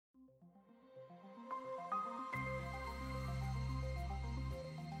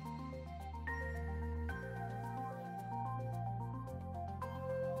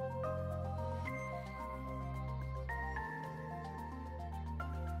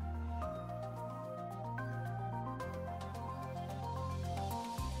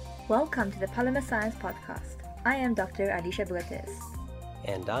Welcome to the Polymer Science Podcast. I am Dr. Alicia Burtis.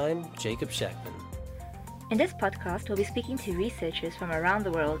 And I'm Jacob Scheckman. In this podcast, we'll be speaking to researchers from around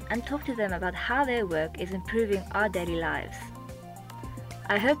the world and talk to them about how their work is improving our daily lives.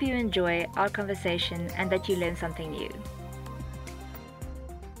 I hope you enjoy our conversation and that you learn something new.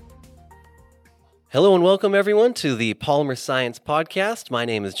 Hello and welcome everyone to the Polymer Science Podcast. My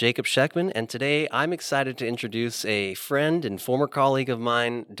name is Jacob Scheckman, and today I'm excited to introduce a friend and former colleague of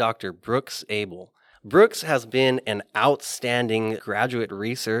mine, Dr. Brooks Abel. Brooks has been an outstanding graduate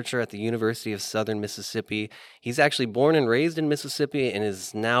researcher at the University of Southern Mississippi. He's actually born and raised in Mississippi and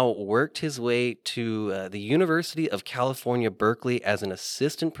has now worked his way to the University of California, Berkeley as an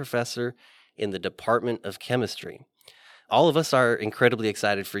assistant professor in the Department of Chemistry. All of us are incredibly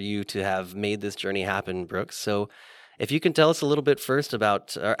excited for you to have made this journey happen, Brooks. So if you can tell us a little bit first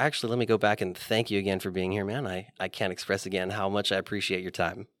about, or actually let me go back and thank you again for being here, man. I can't express again how much I appreciate your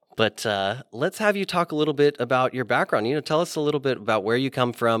time. But let's have you talk a little bit about your background. Tell us a little bit about where you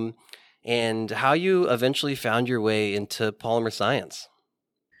come from and how you eventually found your way into polymer science.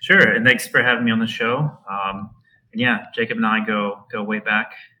 Sure, and thanks for having me on the show. Jacob and I go way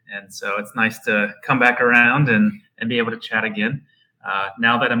back, and so it's nice to come back around and be able to chat again.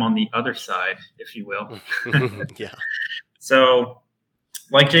 Now that I'm on the other side, if you will. Yeah. So,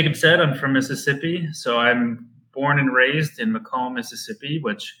 like Jacob said, I'm from Mississippi. So I'm born and raised in Macomb, Mississippi,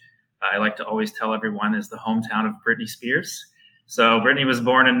 which I like to always tell everyone is the hometown of Britney Spears. So Britney was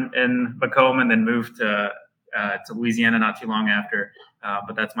born in Macomb and then moved to Louisiana not too long after.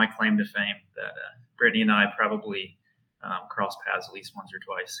 But that's my claim to fame, that Britney and I probably crossed paths at least once or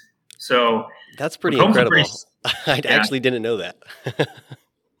twice. So that's pretty incredible. I actually didn't know that.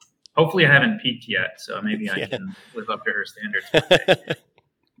 Hopefully I haven't peaked yet, so maybe I can live up to her standards.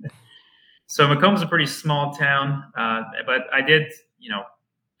 So Macomb's a pretty small town, but I did,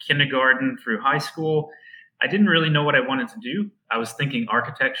 kindergarten through high school. I didn't really know what I wanted to do. I was thinking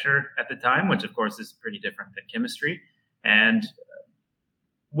architecture at the time, which of course is pretty different than chemistry. And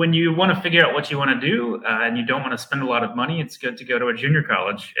when you want to figure out what you want to do and you don't want to spend a lot of money, it's good to go to a junior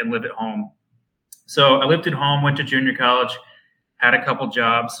college and live at home. So I lived at home, went to junior college, had a couple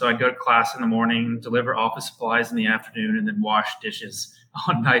jobs. So I'd go to class in the morning, deliver office supplies in the afternoon, and then wash dishes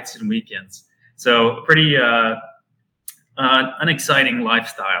on nights and weekends. So pretty an exciting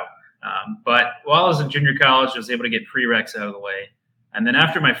lifestyle. But while I was in junior college, I was able to get prereqs out of the way. And then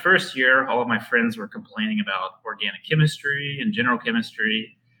after my first year, all of my friends were complaining about organic chemistry and general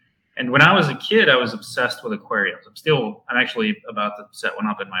chemistry. And when I was a kid, I was obsessed with aquariums. I'm actually about to set one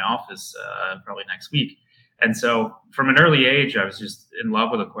up in my office probably next week. And so from an early age, I was just in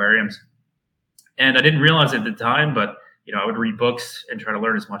love with aquariums. And I didn't realize at the time, but I would read books and try to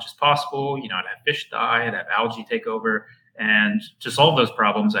learn as much as possible. I'd have fish die, I'd have algae take over. And to solve those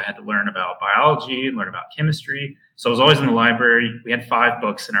problems, I had to learn about biology and learn about chemistry. So I was always in the library. We had 5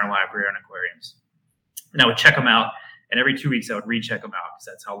 books in our library on aquariums. And I would check them out. And every 2 weeks, I would recheck them out because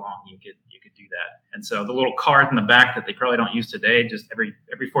that's how long you could do that. And so the little card in the back that they probably don't use today, just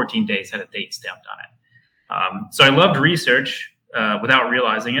every 14 days had a date stamped on it. So I loved research without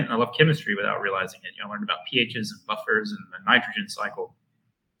realizing it, and I loved chemistry without realizing it. I learned about pHs and buffers and the nitrogen cycle.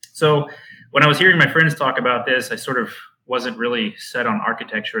 So when I was hearing my friends talk about this, I sort of wasn't really set on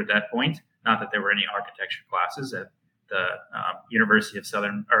architecture at that point. Not that there were any architecture classes at the University of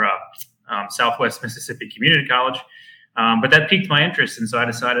Southwest Mississippi Community College. But that piqued my interest, and so I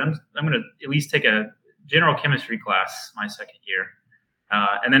decided I'm going to at least take a general chemistry class my second year,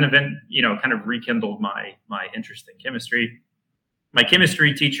 and then kind of rekindled my interest in chemistry. My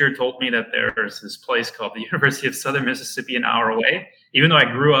chemistry teacher told me that there's this place called the University of Southern Mississippi an hour away. Even though I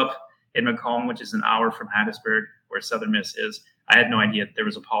grew up in Macomb, which is an hour from Hattiesburg, where Southern Miss is, I had no idea that there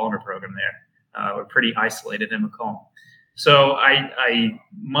was a polymer program there. We're pretty isolated in Macomb. So I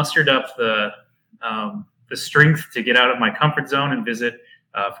mustered up the strength to get out of my comfort zone and visit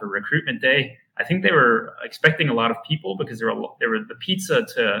for recruitment day. I think they were expecting a lot of people because the pizza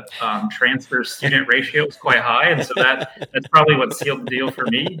to transfer student ratio was quite high, and so that's probably what sealed the deal for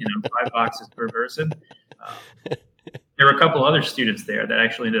me. 5 boxes per person. There were a couple other students there that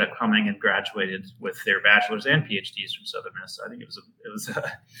actually ended up coming and graduated with their bachelor's and PhDs from Southern Miss. So I think it was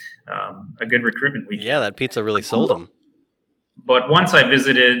a good recruitment weekend. Yeah, that pizza really sold them. But once I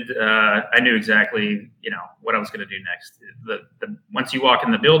visited, I knew exactly, what I was going to do next. Once you walk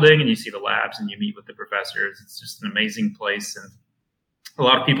in the building and you see the labs and you meet with the professors, it's just an amazing place. And a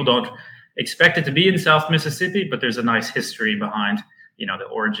lot of people don't expect it to be in South Mississippi, but there's a nice history behind, the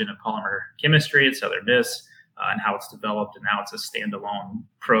origin of polymer chemistry at Southern Miss and how it's developed. And now it's a standalone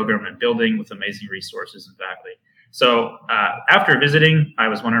program and building with amazing resources and faculty. So after visiting, I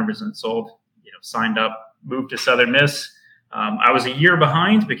was 100% sold, signed up, moved to Southern Miss. I was a year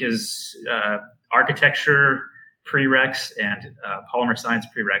behind because architecture prereqs and polymer science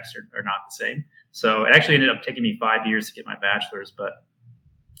prereqs are not the same. So it actually ended up taking me 5 years to get my bachelor's. But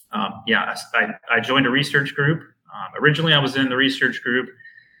I joined a research group. Originally, I was in the research group,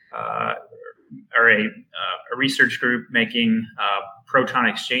 or a research group making proton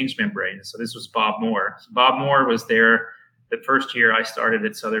exchange membranes. So this was Bob Moore. So Bob Moore was there the first year I started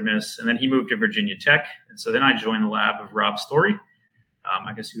at Southern Miss, and then he moved to Virginia Tech. And so then I joined the lab of Rob Story,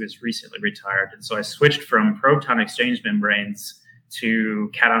 I guess who has recently retired. And so I switched from proton exchange membranes to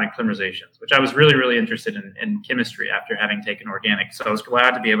cationic polymerizations, which I was really, really interested in chemistry after having taken organic. So I was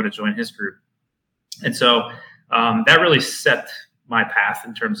glad to be able to join his group. And so that really set my path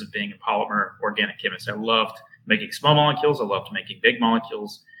in terms of being a polymer organic chemist. I loved making small molecules. I loved making big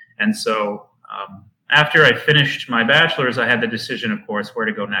molecules. And so after I finished my bachelor's, I had the decision, of course, where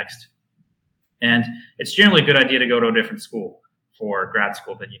to go next. And it's generally a good idea to go to a different school for grad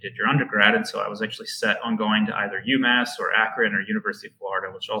school than you did your undergrad. And so I was actually set on going to either UMass or Akron or University of Florida,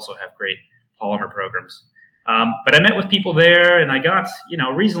 which also have great polymer programs. But I met with people there, and I got,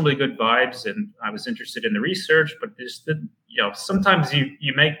 reasonably good vibes, and I was interested in the research, but just sometimes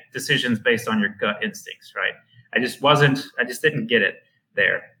you make decisions based on your gut instincts, right? I just didn't get it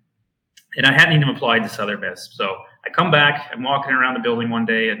there. And I hadn't even applied to Southern Miss. So I come back, I'm walking around the building one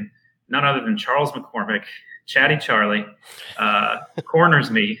day, and none other than Charles McCormick, Chatty Charlie, corners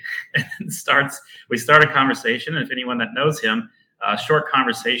me and we start a conversation. And if anyone that knows him, a short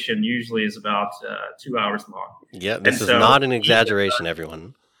conversation usually is about 2 hours long. Yeah, this is not an exaggeration,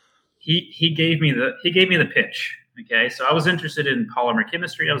 everyone. He gave me the pitch. Okay, so I was interested in polymer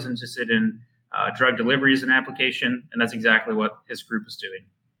chemistry. I was interested in drug delivery as an application, and that's exactly what his group was doing.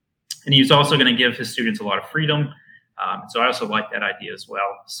 And he was also going to give his students a lot of freedom. So I also liked that idea as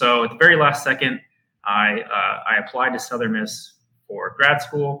well. So at the very last second, I applied to Southern Miss for grad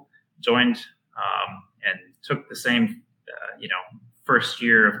school, joined, and took the same, first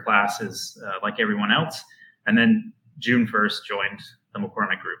year of classes like everyone else. And then June 1st, joined the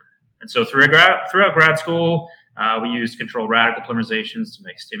McCormick group. And so throughout grad school, we used controlled radical polymerizations to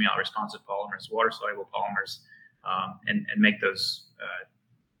make stimuli-responsive polymers, water-soluble polymers, and make those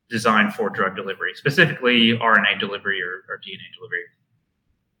designed for drug delivery, specifically RNA delivery or DNA delivery.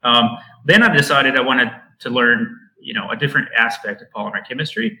 Then I decided I wanted to learn, a different aspect of polymer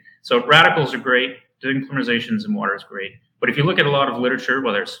chemistry. So radicals are great. Doing polymerizations in water is great. But if you look at a lot of literature,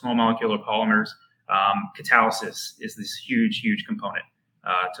 whether it's small molecular polymers, catalysis is this huge, huge component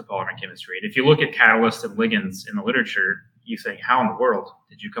to polymer chemistry. And if you look at catalysts and ligands in the literature, you think, how in the world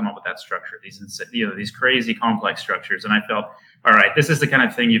did you come up with that structure? These crazy complex structures. And I felt, all right, this is the kind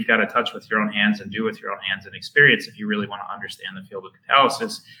of thing you've got to touch with your own hands and do with your own hands and experience if you really want to understand the field of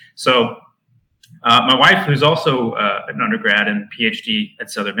catalysis. So my wife, who's also an undergrad and PhD at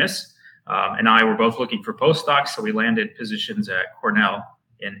Southern Miss, and I were both looking for postdocs. So we landed positions at Cornell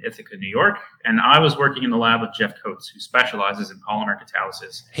in Ithaca, New York. And I was working in the lab of Jeff Coates, who specializes in polymer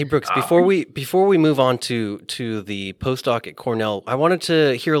catalysis. Hey, Brooks, before we move on to the postdoc at Cornell, I wanted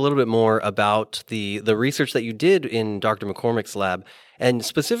to hear a little bit more about the research that you did in Dr. McCormick's lab. And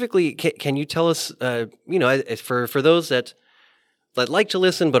specifically, can you tell us, for those that like to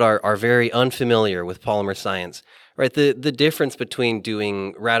listen but are very unfamiliar with polymer science, right? The difference between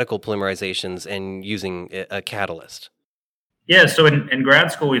doing radical polymerizations and using a catalyst. Yeah, so in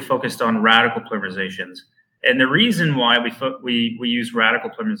grad school, we focused on radical polymerizations. And the reason why we use radical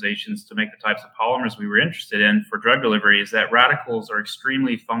polymerizations to make the types of polymers we were interested in for drug delivery is that radicals are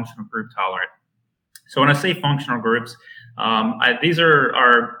extremely functional group tolerant. So when I say functional groups, these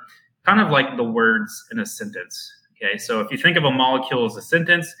are kind of like the words in a sentence. Okay, so if you think of a molecule as a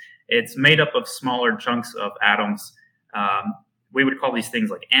sentence, it's made up of smaller chunks of atoms. We would call these things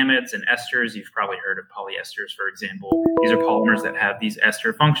like amides and esters. You've probably heard of polyesters, for example. These are polymers that have these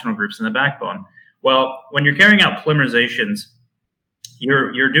ester functional groups in the backbone. Well, when you're carrying out polymerizations,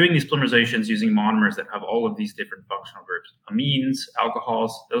 you're doing these polymerizations using monomers that have all of these different functional groups. Amines,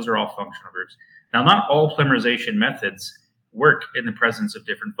 alcohols, those are all functional groups. Now, not all polymerization methods work in the presence of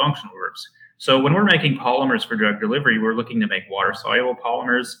different functional groups. So when we're making polymers for drug delivery, we're looking to make water-soluble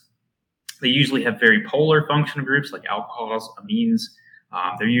polymers. They usually have very polar functional groups like alcohols, amines.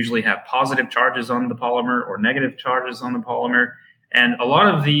 They usually have positive charges on the polymer or negative charges on the polymer. And a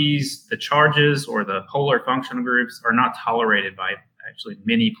lot of these, the charges or the polar functional groups are not tolerated by actually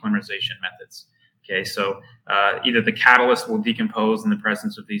many polymerization methods. Okay, so either the catalyst will decompose in the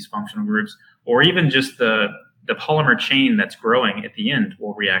presence of these functional groups, or even just the polymer chain that's growing at the end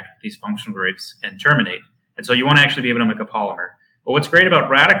will react with these functional groups and terminate. And so you want to actually be able to make a polymer. But what's great about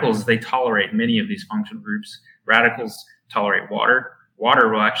radicals is they tolerate many of these functional groups. Radicals tolerate water. Water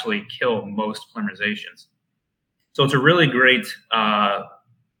will actually kill most polymerizations. So it's a really great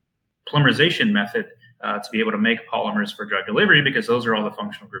polymerization method to be able to make polymers for drug delivery, because those are all the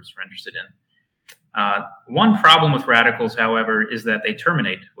functional groups we're interested in. One problem with radicals, however, is that they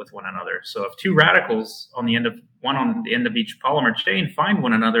terminate with one another. So if two radicals on the end of each polymer chain find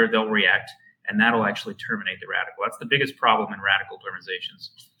one another, they'll react, and that'll actually terminate the radical. That's the biggest problem in radical polymerizations.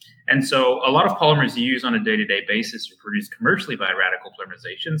 And so a lot of polymers you use on a day-to-day basis are produced commercially by radical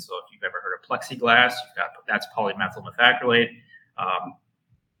polymerization. So if you've ever heard of plexiglass, that's polymethyl methacrylate.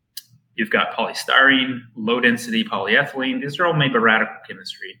 You've got polystyrene, low-density polyethylene. These are all made by radical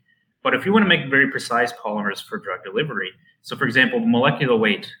chemistry. But if you want to make very precise polymers for drug delivery, so for example, molecular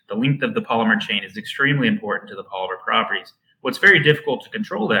weight, the length of the polymer chain is extremely important to the polymer properties. What's very difficult to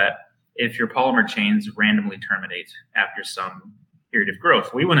control that if your polymer chains randomly terminate after some period of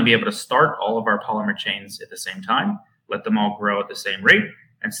growth. We want to be able to start all of our polymer chains at the same time, let them all grow at the same rate,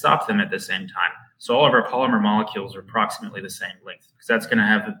 and stop them at the same time. So all of our polymer molecules are approximately the same length, because that's going to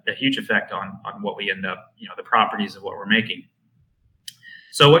have a huge effect on what we end up, the properties of what we're making.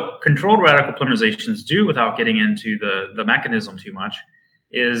 So what controlled radical polymerizations do, without getting into the mechanism too much,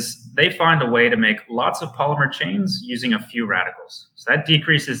 is they find a way to make lots of polymer chains using a few radicals. So that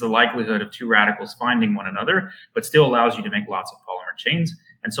decreases the likelihood of two radicals finding one another, but still allows you to make lots of polymer chains.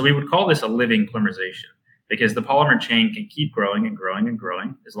 And so we would call this a living polymerization, because the polymer chain can keep growing and growing and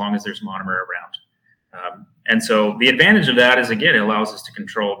growing as long as there's monomer around. And so the advantage of that is, again, it allows us to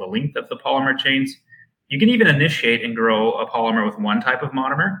control the length of the polymer chains. You can even initiate and grow a polymer with one type of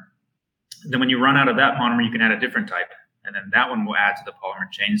monomer. Then when you run out of that monomer, you can add a different type. And then that one will add to the polymer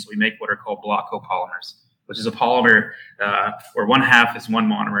chain. So we make what are called block copolymers, which is a polymer where one half is one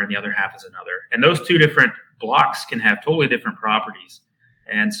monomer and the other half is another. And those two different blocks can have totally different properties.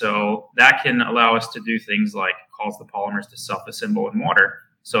 And so that can allow us to do things like cause the polymers to self-assemble in water.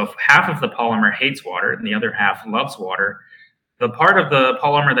 So if half of the polymer hates water and the other half loves water, the part of the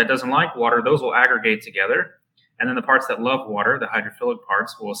polymer that doesn't like water, those will aggregate together. And then the parts that love water, the hydrophilic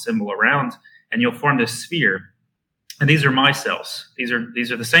parts, will assemble around, and you'll form this sphere. And these are micelles. These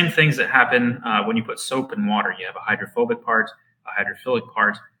are the same things that happen when you put soap in water. You have a hydrophobic part, a hydrophilic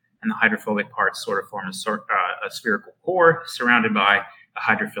part, and the hydrophobic parts sort of form a spherical core surrounded by a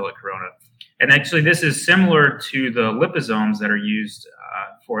hydrophilic corona. And actually, this is similar to the liposomes that are used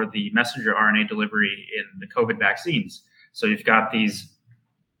for the messenger RNA delivery in the COVID vaccines. So you've got these,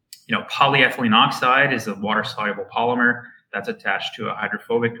 polyethylene oxide is a water-soluble polymer that's attached to a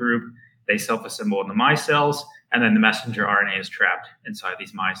hydrophobic group. They self-assemble in the micelles, and then the messenger RNA is trapped inside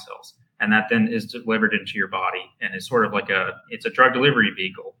these micelles. And that then is delivered into your body, and it's sort of like it's a drug delivery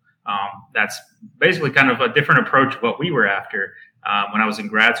vehicle. That's basically kind of a different approach to what we were after when I was in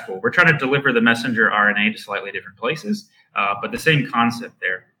grad school. We're trying to deliver the messenger RNA to slightly different places, but the same concept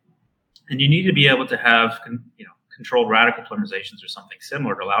there. And you need to be able to have, controlled radical polymerizations or something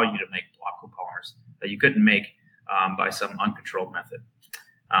similar to allow you to make block copolymers that you couldn't make by some uncontrolled method.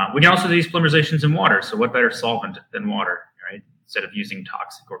 We can also do these polymerizations in water. So what better solvent than water, right? Instead of using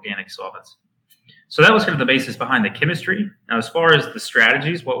toxic organic solvents. So that was kind of the basis behind the chemistry. Now, as far as the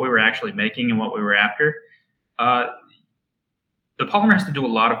strategies, what we were actually making and what we were after, the polymer has to do a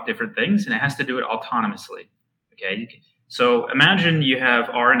lot of different things, and it has to do it autonomously. Okay, so imagine you have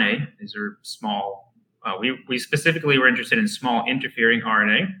RNA. These are small. We specifically were interested in small interfering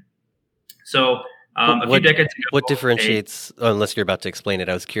RNA. So a few decades ago, what differentiates? Unless you're about to explain it,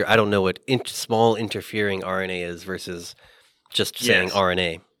 I was curious. I don't know what small interfering RNA is versus just saying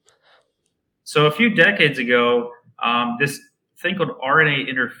RNA. So a few decades ago, this thing called RNA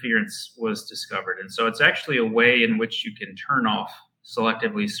interference was discovered. And so it's actually a way in which you can turn off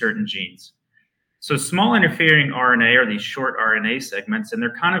selectively certain genes. So small interfering RNA are these short RNA segments, and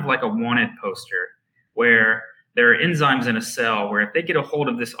they're kind of like a wanted poster where there are enzymes in a cell where if they get a hold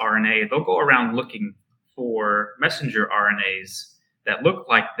of this RNA, they'll go around looking for messenger RNAs that look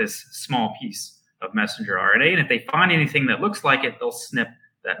like this small piece of messenger RNA. And if they find anything that looks like it, they'll snip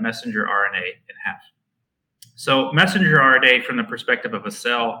that messenger RNA in half. So messenger RNA, from the perspective of a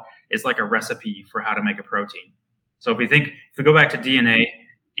cell, is like a recipe for how to make a protein. So if we go back to DNA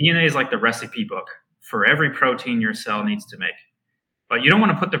is like the recipe book for every protein your cell needs to make. But you don't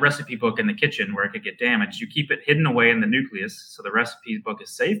want to put the recipe book in the kitchen where it could get damaged. You keep it hidden away in the nucleus so the recipe book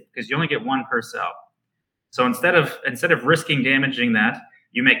is safe, because you only get one per cell. So instead of risking damaging that,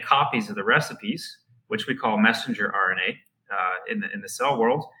 you make copies of the recipes, which we call messenger RNA in the cell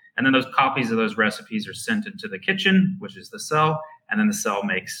world. And then those copies of those recipes are sent into the kitchen, which is the cell, and then the cell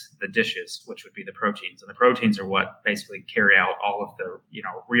makes the dishes, which would be the proteins. And the proteins are what basically carry out all of the,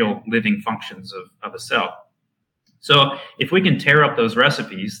 real living functions of a cell. So if we can tear up those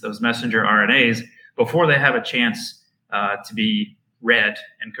recipes, those messenger RNAs, before they have a chance to be read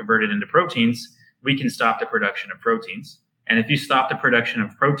and converted into proteins, we can stop the production of proteins. And if you stop the production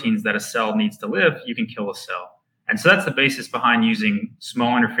of proteins that a cell needs to live, you can kill a cell. And so that's the basis behind using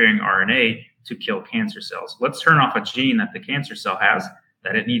small interfering RNA to kill cancer cells. Let's turn off a gene that the cancer cell has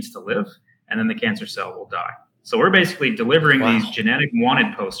that it needs to live, and then the cancer cell will die. So we're basically delivering these genetic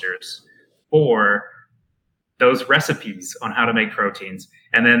wanted posters for those recipes on how to make proteins.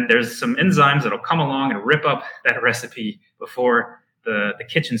 And then there's some enzymes that'll come along and rip up that recipe before the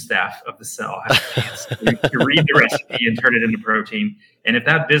kitchen staff of the cell has a chance to read the recipe and turn it into protein. And if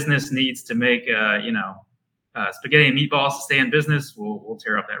that business needs to make, spaghetti and meatballs to stay in business, we'll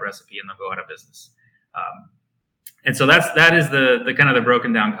tear up that recipe and they'll go out of business. And so that is the kind of the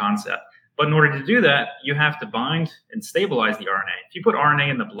broken down concept. But in order to do that, you have to bind and stabilize the RNA. If you put RNA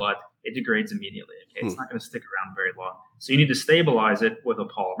in the blood, it degrades immediately. Okay, it's not going to stick around very long. So you need to stabilize it with a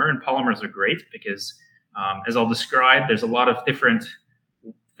polymer, and polymers are great because, as I'll describe, there's a lot of different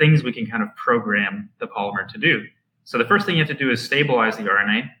things we can kind of program the polymer to do. So the first thing you have to do is stabilize the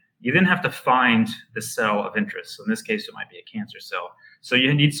RNA. You then have to find the cell of interest. So in this case, it might be a cancer cell. So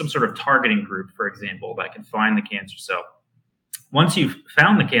you need some sort of targeting group, for example, that can find the cancer cell. Once you've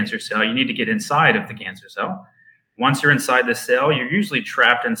found the cancer cell, you need to get inside of the cancer cell. Once you're inside the cell, you're usually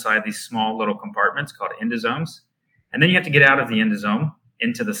trapped inside these small little compartments called endosomes. And then you have to get out of the endosome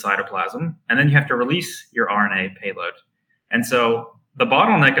into the cytoplasm. And then you have to release your RNA payload. And so the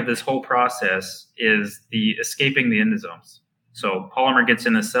bottleneck of this whole process is the escaping the endosomes. So polymer gets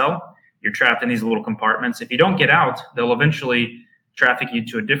in the cell, you're trapped in these little compartments. If you don't get out, they'll eventually traffic you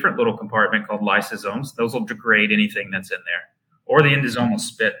to a different little compartment called lysosomes. Those will degrade anything that's in there. Or the endosome will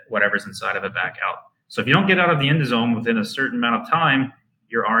spit whatever's inside of it back out. So if you don't get out of the endosome within a certain amount of time,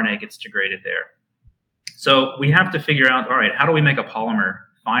 your RNA gets degraded there. So we have to figure out, all right, how do we make a polymer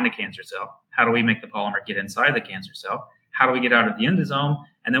find a cancer cell? How do we make the polymer get inside the cancer cell? How do we get out of the endosome?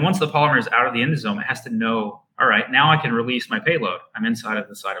 And then once the polymer is out of the endosome, it has to know, all right, now I can release my payload. I'm inside of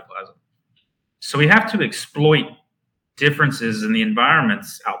the cytoplasm. So we have to exploit differences in the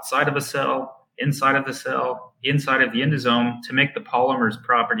environments outside of a cell, inside of the cell, inside of the endosome to make the polymer's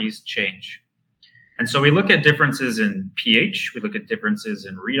properties change. And so we look at differences in pH, we look at differences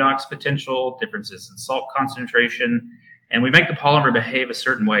in redox potential, differences in salt concentration, and we make the polymer behave a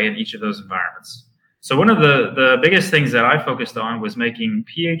certain way in each of those environments. So one of the biggest things that I focused on was making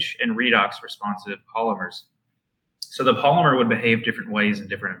pH and redox responsive polymers. So the polymer would behave different ways in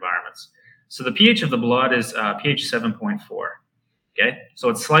different environments. So the pH of the blood is pH 7.4. Okay, so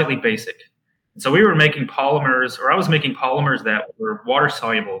it's slightly basic. And so we were making polymers, or I was making polymers that were water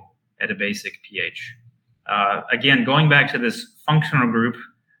soluble at a basic pH. Again, going back to this functional group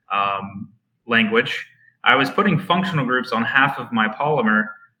language, I was putting functional groups on half of my polymer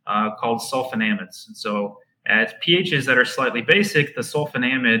called sulfonamides. And so at pHs that are slightly basic, the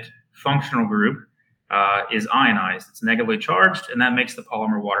sulfonamide functional group is ionized. It's negatively charged, and that makes the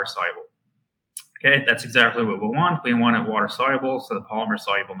polymer water soluble. Okay, that's exactly what we want. We want it water soluble, so the polymer is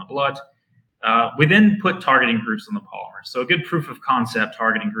soluble in the blood. We then put targeting groups on the polymer. So a good proof of concept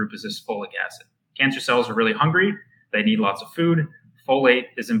targeting group is this folic acid. Cancer cells are really hungry. They need lots of food. Folate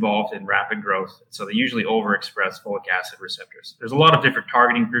is involved in rapid growth. So they usually overexpress folic acid receptors. There's a lot of different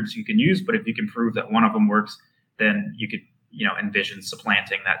targeting groups you can use, but if you can prove that one of them works, then you could envision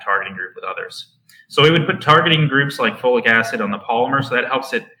supplanting that targeting group with others. So we would put targeting groups like folic acid on the polymer, so that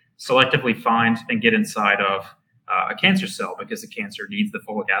helps it selectively find and get inside of a cancer cell because the cancer needs the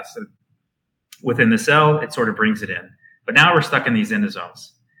folic acid within the cell. It sort of brings it in. But now we're stuck in these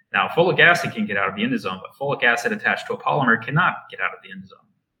endosomes. Now, folic acid can get out of the endosome, but folic acid attached to a polymer cannot get out of the endosome.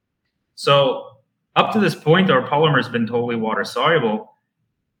 So up to this point, our polymer has been totally water soluble.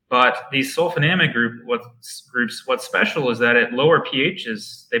 But these sulfonamide groups, what's special is that at lower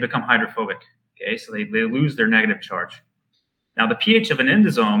pHs, they become hydrophobic. Okay, so they lose their negative charge. Now, the pH of an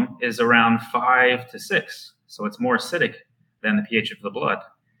endosome is around 5 to 6, so it's more acidic than the pH of the blood.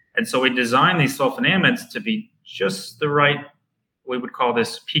 And so we designed these sulfonamides to be just the right, we would call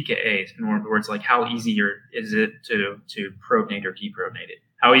this pKa. In other words, like how easy is it to protonate or deprotonate it?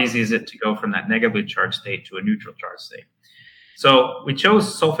 How easy is it to go from that negatively charged state to a neutral charged state? So we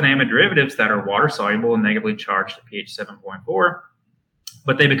chose sulfonamide derivatives that are water soluble and negatively charged at pH 7.4,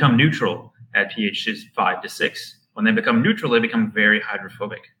 but they become neutral at pHs 5 to 6. When they become neutral, they become very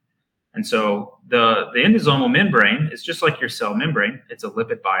hydrophobic. And so the endosomal membrane is just like your cell membrane. It's a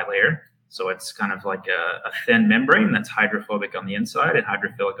lipid bilayer. So it's kind of like a thin membrane that's hydrophobic on the inside and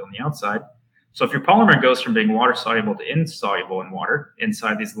hydrophilic on the outside. So if your polymer goes from being water soluble to insoluble in water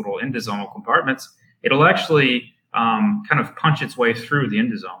inside these little endosomal compartments, it'll actually kind of punch its way through the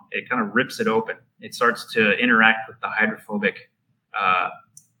endosome. It kind of rips it open. It starts to interact with the hydrophobic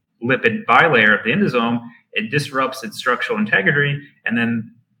lipid bilayer of the endosome. It disrupts its structural integrity, and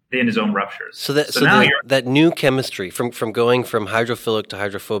then the endosome ruptures. So that new chemistry from going from hydrophilic to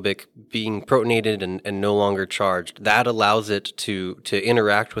hydrophobic, being protonated and no longer charged, that allows it to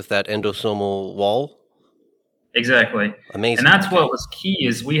interact with that endosomal wall? Exactly. Amazing. And that's what was key,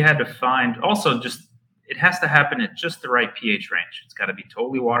 is we had to find also just, it has to happen at just the right pH range. It's got to be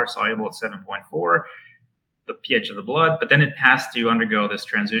totally water soluble at 7.4, the pH of the blood, but then it has to undergo this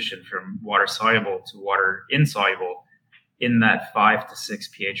transition from water soluble to water insoluble in that 5 to 6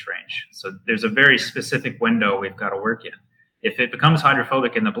 pH range. So there's a very specific window we've got to work in. If it becomes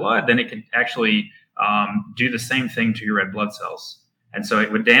hydrophobic in the blood, then it can actually do the same thing to your red blood cells. And so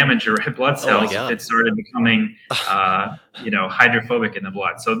it would damage your red blood cells if it started becoming, hydrophobic in the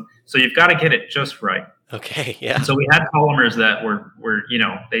blood. So you've got to get it just right. Okay, yeah. And so we had polymers that were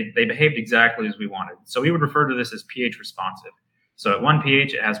they behaved exactly as we wanted. So we would refer to this as pH responsive. So at one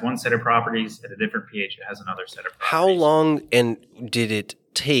pH, it has one set of properties. At a different pH, it has another set of properties. How long did it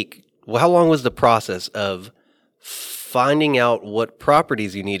take? Well, how long was the process of finding out what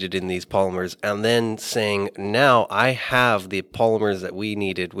properties you needed in these polymers and then saying, now I have the polymers that we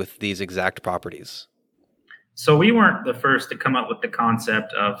needed with these exact properties? So we weren't the first to come up with the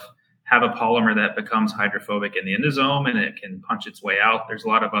concept of have a polymer that becomes hydrophobic in the endosome and it can punch its way out. There's a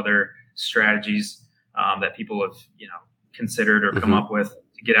lot of other strategies that people have, considered or come up with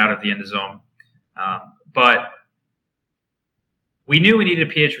to get out of the endosome. But we knew we needed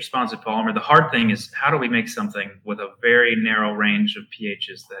a pH responsive polymer. The hard thing is, how do we make something with a very narrow range of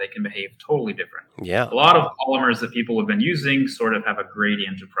pHs that it can behave totally different? Yeah. A lot of polymers that people have been using sort of have a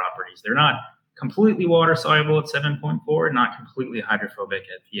gradient of properties. They're not completely water soluble at 7.4, not completely hydrophobic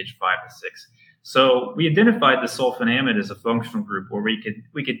at pH 5 to 6. So we identified the sulfonamide as a functional group where we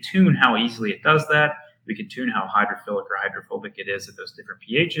could tune how easily it does that. We could tune how hydrophilic or hydrophobic it is at those different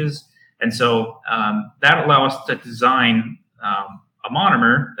pHs. And so that allowed us to design a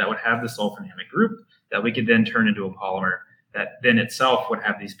monomer that would have the sulfonamide group that we could then turn into a polymer that then itself would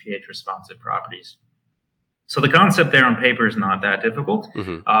have these pH responsive properties. So the concept there on paper is not that difficult.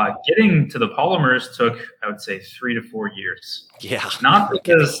 Getting to the polymers took, I would say, 3 to 4 years. Yeah. Not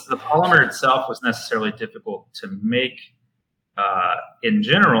because the polymer itself was necessarily difficult to make in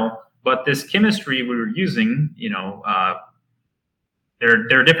general, but this chemistry we were using,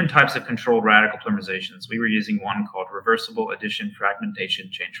 there are different types of controlled radical polymerizations. We were using one called reversible addition fragmentation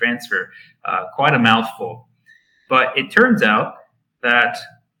chain transfer, quite a mouthful. But it turns out that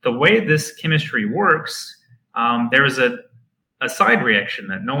the way this chemistry works, there was a side reaction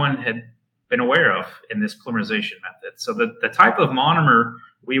that no one had been aware of in this polymerization method. So the type of monomer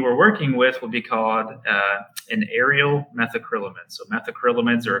we were working with would be called an aryl methacrylamide. So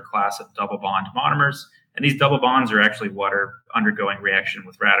methacrylamides are a class of double bond monomers, and these double bonds are actually what are undergoing reaction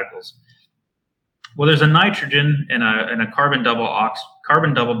with radicals. Well, there's a nitrogen and a carbon double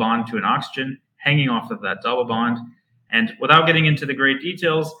bond to an oxygen hanging off of that double bond. And without getting into the great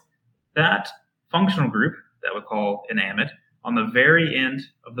details, that functional group that we call an amide on the very end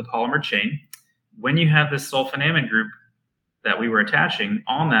of the polymer chain, when you have this sulfonamide group that we were attaching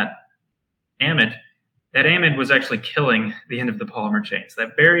on that amide was actually killing the end of the polymer chain. So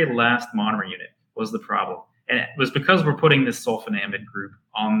that very last monomer unit was the problem. And it was because we're putting this sulfonamide group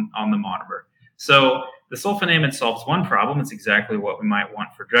on the monomer. So the sulfonamide solves one problem. It's exactly what we might want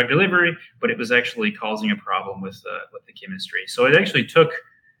for drug delivery, but it was actually causing a problem with the chemistry. So it actually took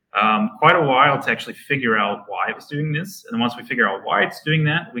quite a while to actually figure out why it was doing this. And then once we figure out why it's doing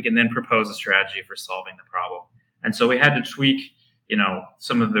that, we can then propose a strategy for solving the problem. And so we had to tweak,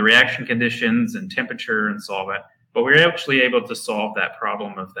 some of the reaction conditions and temperature and solve it. But we were actually able to solve that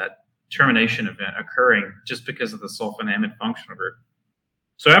problem of that termination event occurring just because of the sulfonamide functional group.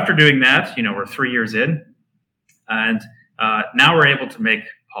 So after doing that, we're 3 years in, and now we're able to make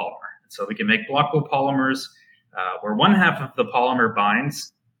polymer. So we can make blockable polymers where one half of the polymer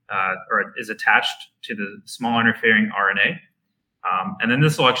binds or is attached to the small interfering RNA. And then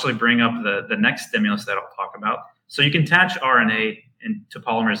this will actually bring up the next stimulus that I'll talk about. So you can attach RNA to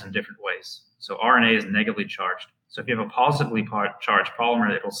polymers in different ways. So RNA is negatively charged. So if you have a positively charged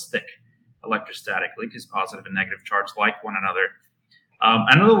polymer, it'll stick electrostatically because positive and negative charge like one another.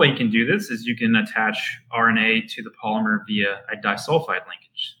 Another way you can do this is you can attach RNA to the polymer via a disulfide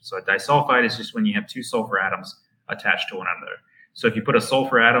linkage. So a disulfide is just when you have two sulfur atoms attached to one another. So if you put a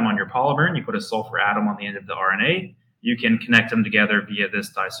sulfur atom on your polymer and you put a sulfur atom on the end of the RNA, you can connect them together via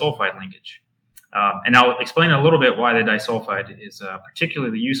this disulfide linkage. And I'll explain a little bit why the disulfide is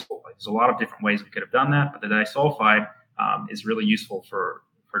particularly useful. There's a lot of different ways we could have done that, but the disulfide is really useful for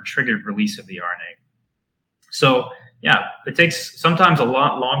triggered release of the RNA. So yeah, it takes sometimes a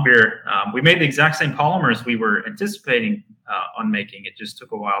lot longer. We made the exact same polymers we were anticipating on making. It just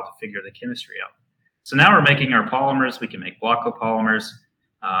took a while to figure the chemistry out. So now we're making our polymers. We can make block copolymers.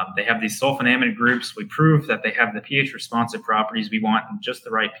 They have these sulfonamide groups. We prove that they have the pH responsive properties we want in just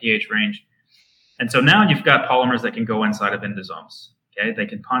the right pH range. And so now you've got polymers that can go inside of endosomes. Okay, they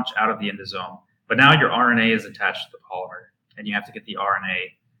can punch out of the endosome, but now your RNA is attached to the polymer, and you have to get the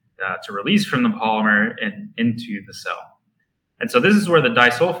RNA to release from the polymer and into the cell. And so this is where the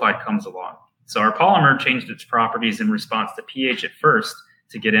disulfide comes along. So our polymer changed its properties in response to pH at first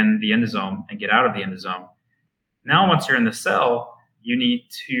to get in the endosome and get out of the endosome. Now, once you're in the cell, you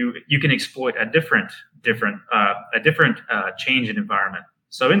can exploit a different change in environment.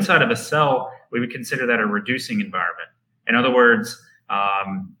 So inside of a cell, we would consider that a reducing environment. In other words,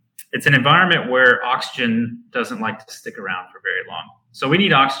 it's an environment where oxygen doesn't like to stick around for very long. So we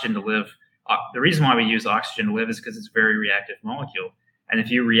need oxygen to live. The reason why we use oxygen to live is because it's a very reactive molecule. And if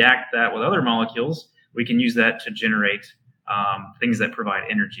you react that with other molecules, we can use that to generate things that provide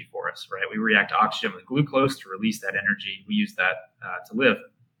energy for us, right? We react oxygen with glucose to release that energy. We use that to live.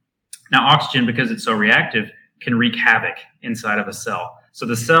 Now, oxygen, because it's so reactive, can wreak havoc inside of a cell. So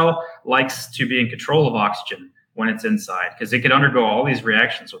the cell likes to be in control of oxygen when it's inside, because it could undergo all these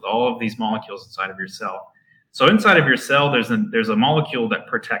reactions with all of these molecules inside of your cell. So inside of your cell, there's a molecule that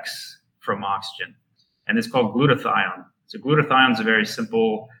protects from oxygen, and it's called glutathione. So glutathione is a very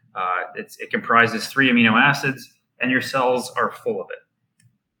simple, it comprises 3 amino acids, and your cells are full of it.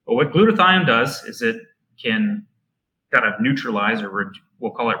 But what glutathione does is it can kind of neutralize, or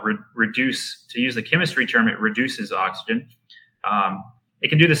we'll call it reduce, to use the chemistry term, it reduces oxygen. It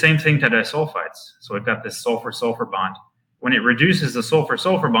can do the same thing to disulfides. So we've got this sulfur-sulfur bond. When it reduces the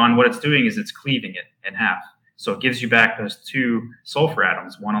sulfur-sulfur bond, what it's doing is it's cleaving it in half. So it gives you back those 2 sulfur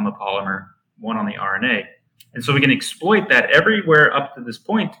atoms, one on the polymer, one on the RNA. And so we can exploit that everywhere up to this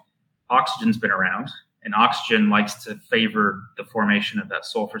point. Oxygen's been around, and oxygen likes to favor the formation of that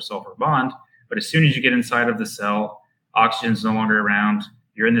sulfur-sulfur bond. But as soon as you get inside of the cell, oxygen's no longer around.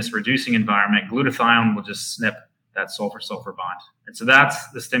 You're in this reducing environment. Glutathione will just snip that sulfur-sulfur bond. And so that's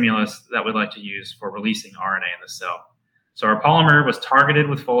the stimulus that we'd like to use for releasing RNA in the cell. So our polymer was targeted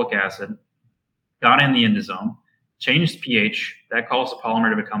with folic acid, got in the endosome, changed pH. That causes the polymer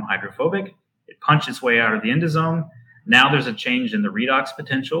to become hydrophobic. It punched its way out of the endosome. Now there's a change in the redox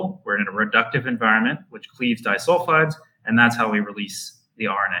potential. We're in a reductive environment, which cleaves disulfides, and that's how we release the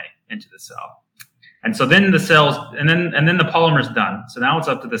RNA into the cell. And so then the cells, and then the polymer's done. So now it's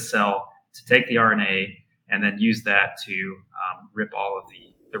up to the cell to take the RNA and then use that to rip all of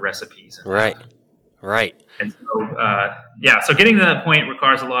the recipes. Right. And so, so getting to that point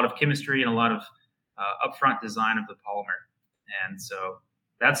requires a lot of chemistry and a lot of upfront design of the polymer. And so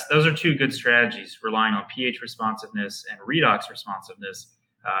those are 2 good strategies, relying on pH responsiveness and redox responsiveness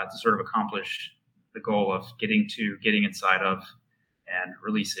to sort of accomplish the goal of getting inside of and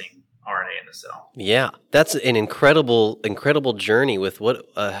releasing RNA in the cell. Yeah, that's an incredible journey with what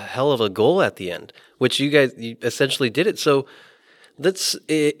a hell of a goal at the end, which you essentially did it. So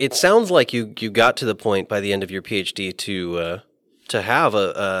it sounds like you got to the point by the end of your PhD to have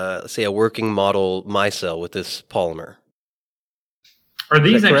a working model micelle with this polymer. Or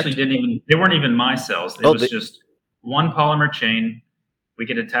these actually they weren't even micelles. It was just one polymer chain. We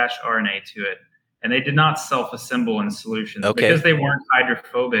could attach RNA to it. And they did not self-assemble in solutions because they weren't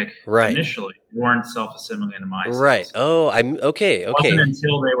hydrophobic initially. They weren't self-assembling into micelles. Right. Oh, okay. It wasn't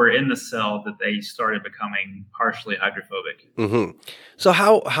until they were in the cell that they started becoming partially hydrophobic. Mm-hmm. So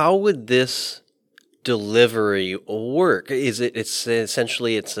how would this delivery work? It's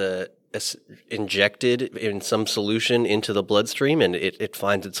essentially injected in some solution into the bloodstream, and it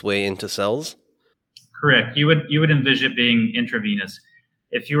finds its way into cells? Correct. You would envision it being intravenous.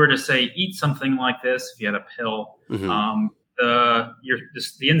 If you were to say eat something like this, if you had a pill, mm-hmm. The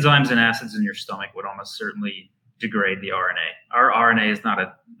enzymes and acids in your stomach would almost certainly degrade the RNA. Our RNA is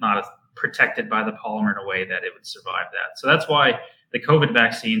not protected by the polymer in a way that it would survive that. So that's why the COVID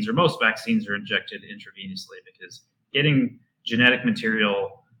vaccines, or most vaccines, are injected intravenously, because getting genetic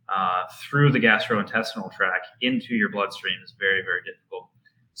material through the gastrointestinal tract into your bloodstream is very, very difficult.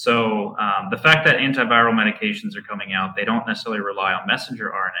 So the fact that antiviral medications are coming out, they don't necessarily rely on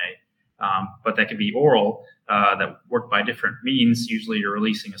messenger RNA, but that can be oral, that work by different means. Usually you're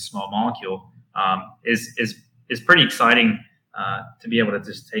releasing a small molecule, is pretty exciting to be able to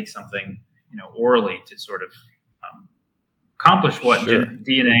just take something, orally to sort of accomplish what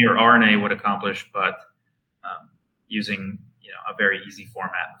DNA or RNA would accomplish, but using a very easy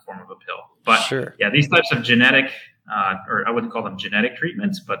format in the form of a pill. But yeah, these types of genetic, or I wouldn't call them genetic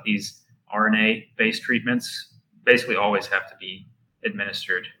treatments, but these RNA-based treatments basically always have to be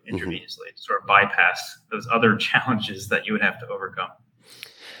administered intravenously to sort of bypass those other challenges that you would have to overcome.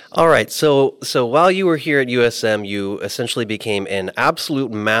 All right. So while you were here at USM, you essentially became an absolute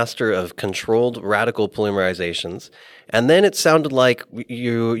master of controlled radical polymerizations. And then it sounded like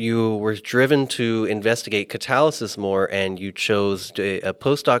you were driven to investigate catalysis more, and you chose a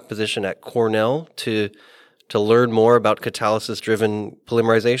postdoc position at Cornell to learn more about catalysis-driven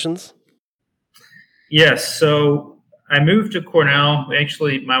polymerizations? Yes. So I moved to Cornell.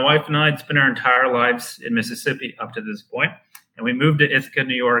 Actually, my wife and I had spent our entire lives in Mississippi up to this point. And we moved to Ithaca,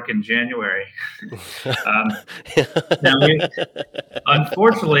 New York in January.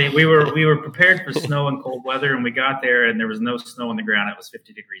 Unfortunately, we were prepared for snow and cold weather, and we got there and there was no snow on the ground. It was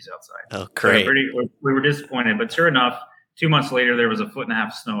 50 degrees outside. Oh, great. So we were disappointed, but sure enough, 2 months later, there was 1.5 feet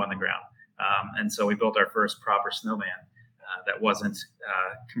of snow on the ground. And so we built our first proper snowman that wasn't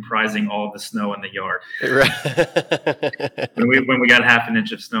comprising all of the snow in the yard. Right. when we got 1/2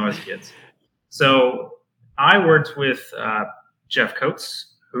 inch of snow as kids. So I worked with Jeff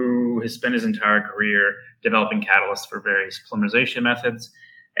Coates, who has spent his entire career developing catalysts for various polymerization methods.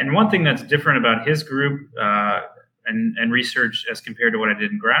 And one thing that's different about his group and research as compared to what I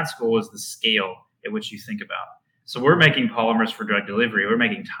did in grad school is the scale at which you think about. So we're making polymers for drug delivery. We're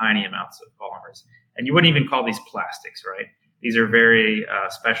making tiny amounts of polymers. And you wouldn't even call these plastics, right? These are very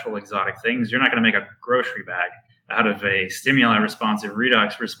special, exotic things. You're not going to make a grocery bag out of a stimuli-responsive,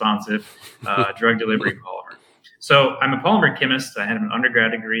 redox-responsive drug delivery polymer. So I'm a polymer chemist. I had an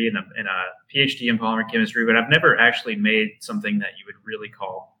undergrad degree and a PhD in polymer chemistry, but I've never actually made something that you would really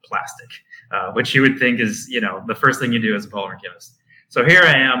call plastic, which you would think is, the first thing you do as a polymer chemist. So here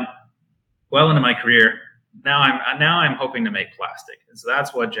I am, well into my career. Now I'm hoping to make plastic. And so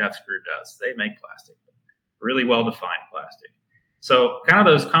that's what Jeff's group does. They make plastic, really well-defined plastic. So kind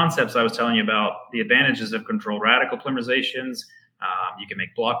of those concepts I was telling you about, the advantages of controlled radical polymerizations. You can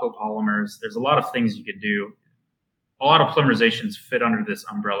make blockopolymers. There's a lot of things you can do. A lot of polymerizations fit under this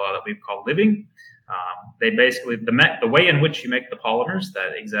umbrella that we've called living. They basically, the way in which you make the polymers,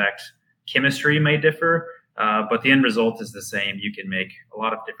 that exact chemistry may differ, but the end result is the same. You can make a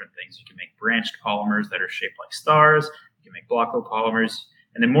lot of different things. You can make branched polymers that are shaped like stars. You can make blockopolymers.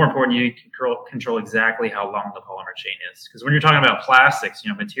 And then more important, you control exactly how long the polymer chain is. Because when you're talking about plastics,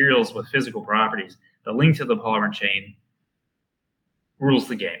 materials with physical properties, the length of the polymer chain rules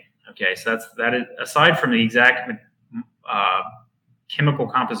the game. Okay, so that is, aside from the exact chemical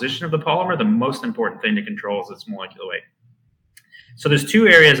composition of the polymer, the most important thing to control is its molecular weight. So there's two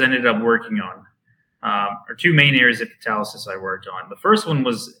areas I ended up working on, or two main areas of catalysis I worked on. The first one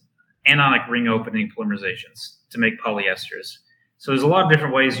was anionic ring opening polymerizations to make polyesters. So there's a lot of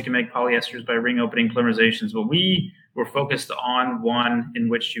different ways you can make polyesters by ring opening polymerizations, but we were focused on one in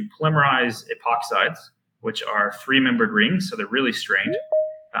which you polymerize epoxides, which are 3-membered rings, so they're really strained.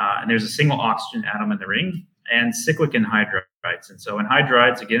 And there's a single oxygen atom in the ring, and cyclic anhydrides. And so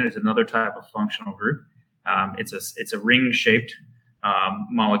anhydrides, again, is another type of functional group. It's a ring-shaped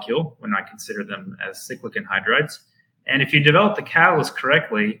molecule when I consider them as cyclic anhydrides. And if you develop the catalyst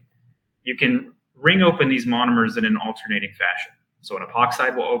correctly, you can ring open these monomers in an alternating fashion. So an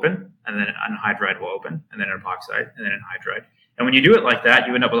epoxide will open, and then an anhydride will open, and then an epoxide, and then an anhydride. And when you do it like that,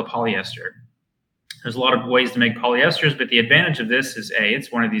 you end up with a polyester. There's a lot of ways to make polyesters, but the advantage of this is,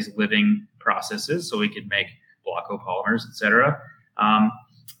 it's one of these living processes, so we could make blockopolymers, etc.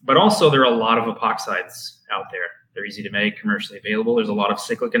 But also, there are a lot of epoxides out there. They're easy to make, commercially available. There's a lot of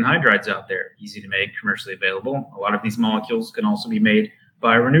cyclic anhydrides out there, easy to make, commercially available. A lot of these molecules can also be made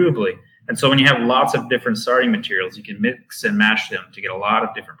biorenewably. And so when you have lots of different starting materials, you can mix and match them to get a lot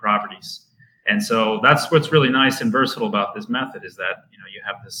of different properties. And so that's what's really nice and versatile about this method, is that you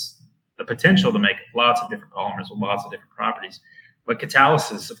have the potential to make lots of different polymers with lots of different properties. But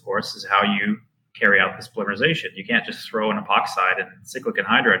catalysis, of course, is how you carry out this polymerization. You can't just throw an epoxide and cyclic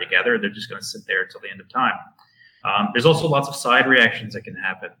anhydride together. They're just going to sit there until the end of time. There's also lots of side reactions that can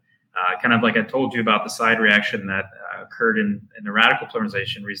happen. Kind of like I told you about the side reaction that occurred in the radical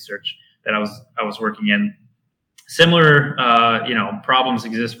polymerization research that I was working in. Similar, problems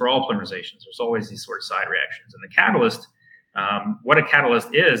exist for all polymerizations. There's always these sort of side reactions. And the catalyst, what a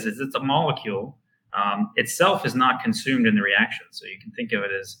catalyst is it's a molecule. Itself is not consumed in the reaction. So you can think of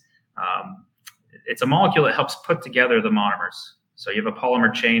it as it's a molecule that helps put together the monomers. So you have a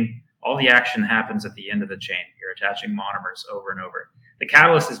polymer chain. all the action happens at the end of the chain. You're attaching monomers over and over. The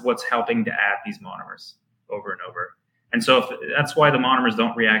catalyst is what's helping to add these monomers over and over. And so that's why the monomers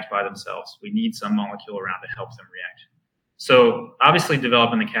don't react by themselves. We need some molecule around to help them react. So obviously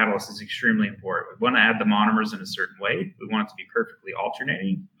developing the catalyst is extremely important. We want to add the monomers in a certain way. We want it to be perfectly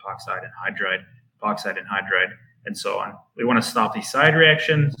alternating, epoxide and hydride, and so on. We want to stop these side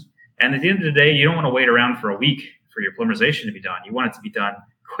reactions. And at the end of the day, you don't want to wait around for a week for your polymerization to be done. You want it to be done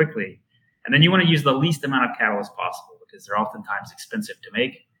quickly. And then you want to use the least amount of catalyst possible because they're oftentimes expensive to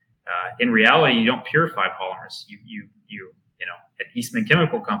make. In reality, you don't purify polymers. You know, at Eastman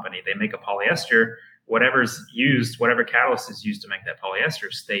Chemical Company, they make a polyester. Whatever's used, whatever catalyst is used to make that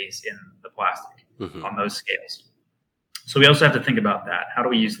polyester stays in the plastic on those scales. So we also have to think about that. How do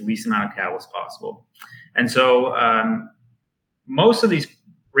we use the least amount of catalyst possible? And so most of these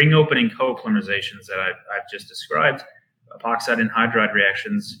ring opening co-polymerizations that I've just described, epoxide and hydride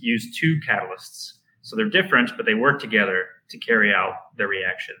reactions, use two catalysts. So they're different, but they work together to carry out the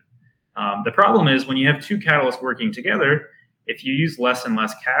reaction. The problem is when you have two catalysts working together, if you use less and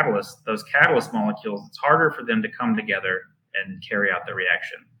less catalyst, those catalyst molecules, it's harder for them to come together and carry out the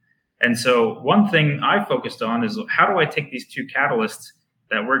reaction. And so one thing I focused on is how do I take these two catalysts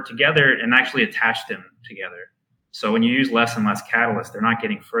that work together and actually attach them together? So when you use less and less catalyst, they're not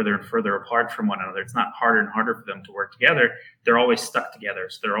getting further and further apart from one another. It's not harder and harder for them to work together. They're always stuck together.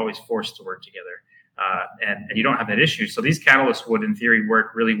 So they're always forced to work together. And you don't have that issue. So these catalysts would, in theory, work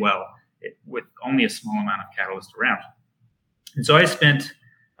really well with only a small amount of catalyst around. And so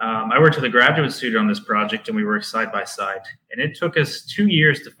I worked with a graduate student on this project, and we worked side by side. And it took us 2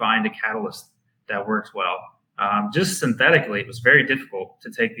 years to find a catalyst that worked well. Just synthetically, it was very difficult to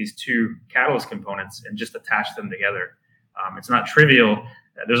take these two catalyst components and just attach them together. It's not trivial.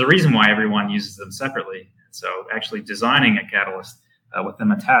 There's a reason why everyone uses them separately. So actually designing a catalyst with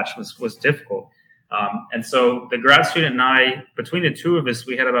them attached was difficult. And so the grad student and I, between the two of us,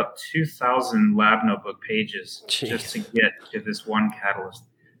 we had about 2,000 lab notebook pages just to get to this one catalyst.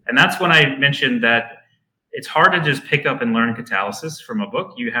 And that's when I mentioned that it's hard to just pick up and learn catalysis from a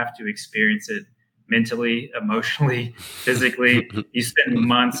book. You have to experience it mentally, emotionally, physically. You spend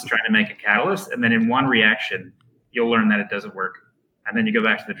months trying to make a catalyst, and then in one reaction, you'll learn that it doesn't work. And then you go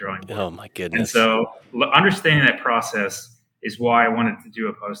back to the drawing board. Oh, my goodness. And so understanding that process is why I wanted to do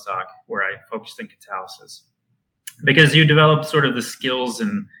a postdoc where I focused on catalysis. Because you develop sort of the skills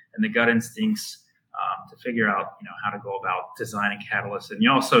and the gut instincts to figure out, how to go about designing catalysts. And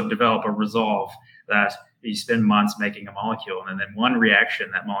you also develop a resolve that you spend months making a molecule, and then one reaction,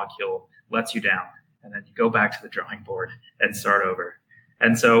 that molecule lets you down. And then you go back to the drawing board and start over.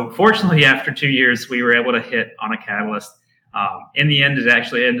 And so fortunately, after 2 years, we were able to hit on a catalyst. In the end, it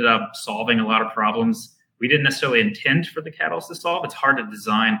actually ended up solving a lot of problems. We didn't necessarily intend for the catalyst to solve. It's hard to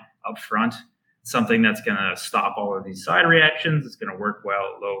design up front something that's going to stop all of these side reactions. It's going to work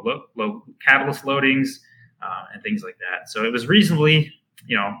well, low catalyst loadings, and things like that. So it was reasonably,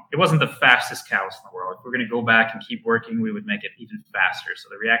 it wasn't the fastest catalyst in the world. If we're going to go back and keep working, we would make it even faster. So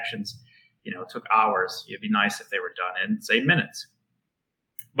the reactions, took hours. It'd be nice if they were done in, say, minutes.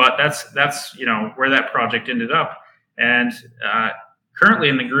 But that's where that project ended up. And currently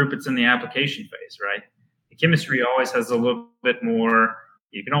in the group, it's in the application phase, right? The chemistry always has a little bit more.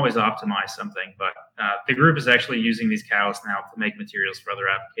 You can always optimize something, but the group is actually using these catalysts now to make materials for other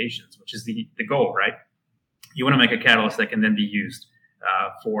applications, which is the goal, right? You want to make a catalyst that can then be used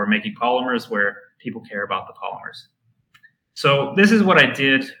for making polymers where people care about the polymers. So this is what I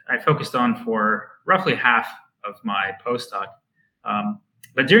did. I focused on for roughly half of my postdoc.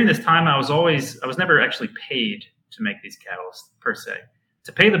 But during this time, I was never actually paid to make these catalysts per se.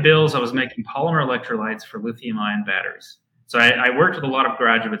 To pay the bills, I was making polymer electrolytes for lithium-ion batteries. So I worked with a lot of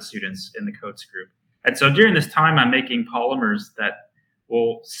graduate students in the Coates group. And so during this time, I'm making polymers that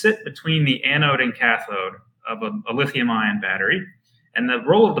will sit between the anode and cathode of a lithium-ion battery. And the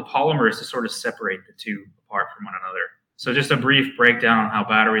role of the polymer is to sort of separate the two apart from one another. So just a brief breakdown on how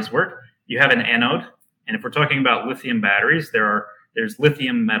batteries work. You have an anode. And if we're talking about lithium batteries, there's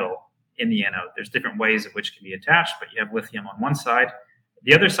lithium metal in the anode. There's different ways of which can be attached, but you have lithium on one side.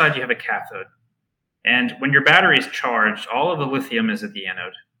 The other side, you have a cathode. And when your battery is charged, all of the lithium is at the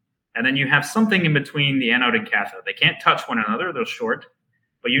anode. And then you have something in between the anode and cathode. They can't touch one another. They're short.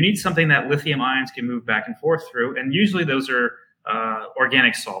 But you need something that lithium ions can move back and forth through. And usually those are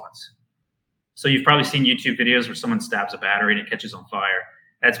organic solvents. So you've probably seen YouTube videos where someone stabs a battery and it catches on fire.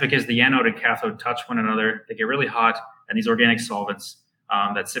 That's because the anode and cathode touch one another. They get really hot. And these organic solvents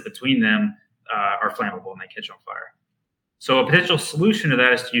that sit between them are flammable and they catch on fire. So a potential solution to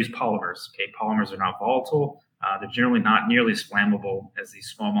that is to use polymers. Okay, polymers are not volatile. They're generally not nearly as flammable as these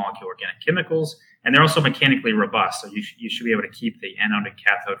small molecule organic chemicals, and they're also mechanically robust, so you should be able to keep the anode and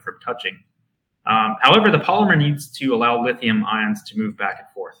cathode from touching. However, the polymer needs to allow lithium ions to move back and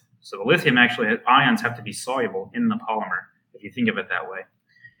forth. So the lithium ions have to be soluble in the polymer, if you think of it that way.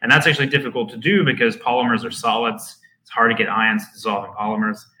 And that's actually difficult to do because polymers are solids. It's hard to get ions to dissolve in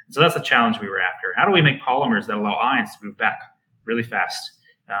polymers. So that's the challenge we were after. How do we make polymers that allow ions to move back really fast?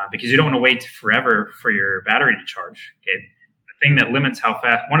 Because you don't want to wait forever for your battery to charge. Okay?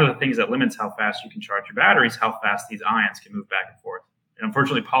 One of the things that limits how fast you can charge your battery is how fast these ions can move back and forth. And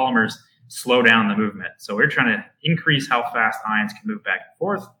unfortunately, polymers slow down the movement. So we're trying to increase how fast ions can move back and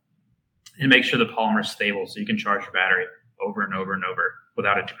forth and make sure the polymer is stable so you can charge your battery over and over and over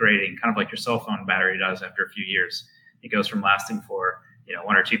without it degrading, kind of like your cell phone battery does after a few years. It goes from lasting for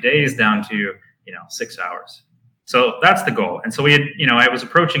 1 or 2 days down to 6 hours. So that's the goal. And so we had, I was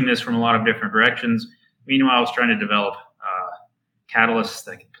approaching this from a lot of different directions. Meanwhile, I was trying to develop catalysts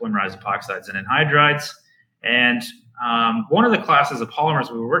that can polymerize epoxides and anhydrides. And one of the classes of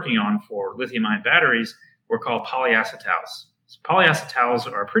polymers we were working on for lithium-ion batteries were called polyacetals. So polyacetals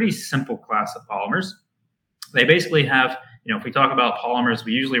are a pretty simple class of polymers. They basically have, if we talk about polymers,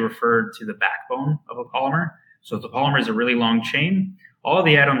 we usually refer to the backbone of a polymer. So if the polymer is a really long chain, all of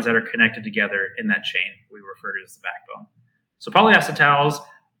the atoms that are connected together in that chain, we refer to as the backbone. So polyacetals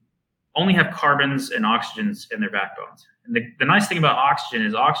only have carbons and oxygens in their backbones. And the nice thing about oxygen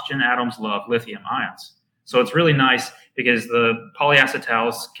is oxygen atoms love lithium ions. So it's really nice because the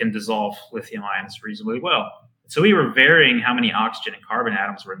polyacetals can dissolve lithium ions reasonably well. So we were varying how many oxygen and carbon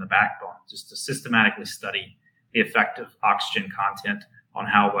atoms were in the backbone just to systematically study the effect of oxygen content on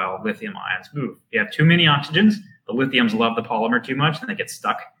how well lithium ions move. If you have too many oxygens, the lithiums love the polymer too much and they get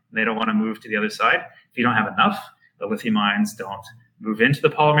stuck and they don't want to move to the other side. If you don't have enough, the lithium ions don't move into the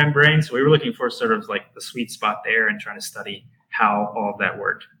polymer membrane. So we were looking for sort of like the sweet spot there and trying to study how all of that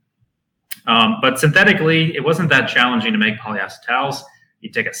worked. But synthetically, it wasn't that challenging to make polyacetals. You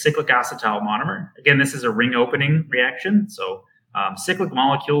take a cyclic acetal monomer. Again, this is a ring opening reaction. So cyclic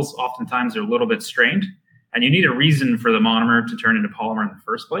molecules oftentimes are a little bit strained, and you need a reason for the monomer to turn into polymer in the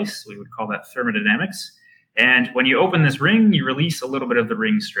first place. We would call that thermodynamics. And when you open this ring, you release a little bit of the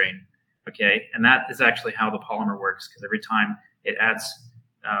ring strain. Okay, and that is actually how the polymer works, because every time it adds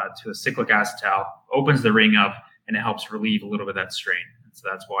to a cyclic acetal, opens the ring up, and it helps relieve a little bit of that strain. So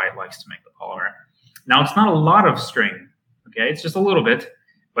that's why it likes to make the polymer. Now, it's not a lot of strain. Okay, it's just a little bit,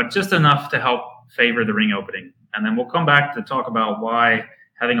 but just enough to help favor the ring opening. And then we'll come back to talk about why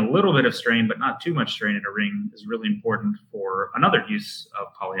having a little bit of strain, but not too much strain in a ring is really important for another use of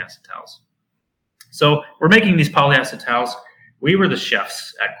polyacetals. So we're making these polyacetals. We were the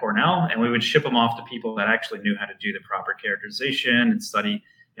chefs at Cornell, and we would ship them off to people that actually knew how to do the proper characterization and study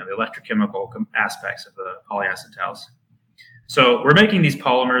the electrochemical aspects of the polyacetals. So we're making these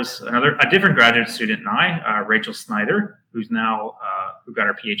polymers. A different graduate student and I, Rachel Snyder, who got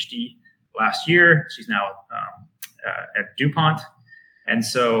her PhD last year. She's now at DuPont. And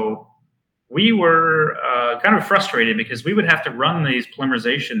so we were kind of frustrated because we would have to run these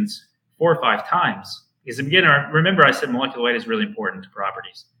polymerizations 4 or 5 times. Because again, remember I said molecular weight is really important to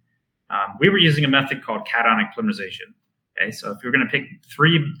properties. We were using a method called cationic polymerization. Okay, so if you're going to pick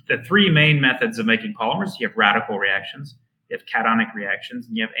the three main methods of making polymers, you have radical reactions, you have cationic reactions,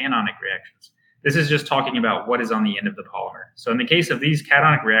 and you have anionic reactions. This is just talking about what is on the end of the polymer. So in the case of these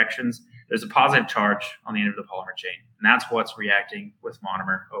cationic reactions, there's a positive charge on the end of the polymer chain, and that's what's reacting with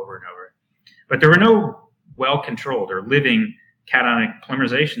monomer over and over. But there were no well-controlled or living cationic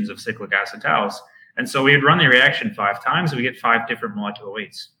polymerizations of cyclic acetals, and so we would run the reaction 5 times, and we get 5 different molecular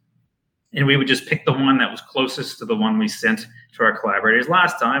weights. And we would just pick the one that was closest to the one we sent to our collaborators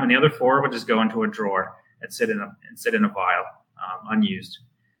last time, and the other 4 would just go into a drawer and sit in a vial, unused.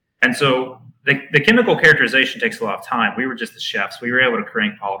 And so the chemical characterization takes a lot of time. We were just the chefs. We were able to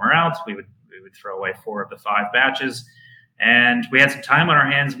crank polymer out. We would throw away 4 of the 5 batches, and we had some time on our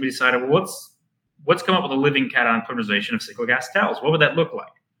hands. And we decided, well, let's come up with a living cation polymerization of cyclic acetals. What would that look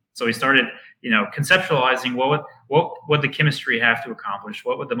like? So we started, conceptualizing what would the chemistry have to accomplish?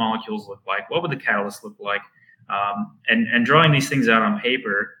 What would the molecules look like? What would the catalyst look like? And drawing these things out on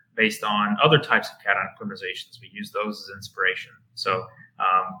paper based on other types of cation polymerizations. We use those as inspiration. So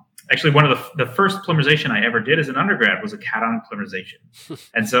actually, one of the first polymerization I ever did as an undergrad was a cation polymerization.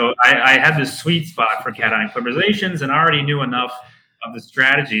 And so I had this sweet spot for cationic polymerizations, and I already knew enough of the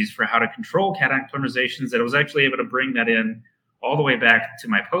strategies for how to control cationic polymerizations that I was actually able to bring that in all the way back to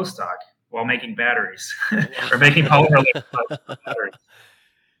my postdoc while making batteries or making polymer batteries.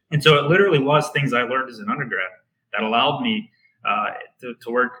 And so it literally was things I learned as an undergrad that allowed me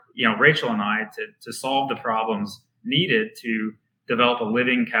to work, Rachel and I, to solve the problems needed to develop a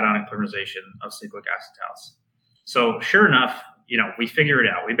living cationic polymerization of cyclic acetals. So sure enough, we figure it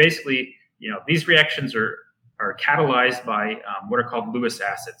out. We basically, these reactions are catalyzed by what are called Lewis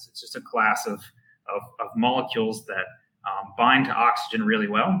acids. It's just a class of molecules that bind to oxygen really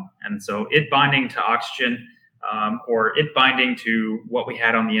well. And so it binding to oxygen or it binding to what we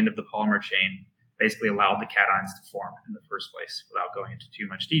had on the end of the polymer chain basically allowed the cations to form in the first place without going into too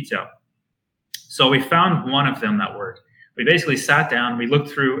much detail. So we found one of them that worked. We basically sat down, we looked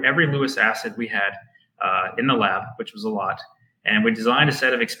through every Lewis acid we had in the lab, which was a lot, and we designed a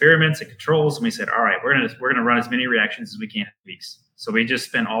set of experiments and controls, and we said, all right, we're gonna run as many reactions as we can in weeks. So we just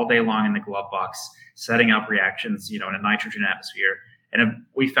spent all day long in the glove box setting up reactions, in a nitrogen atmosphere, and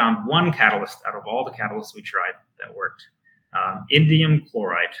we found one catalyst out of all the catalysts we tried that worked, indium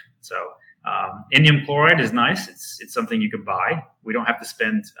chloride. So indium chloride is nice. It's something you can buy. We don't have to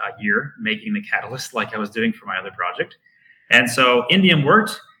spend a year making the catalyst like I was doing for my other project. And so indium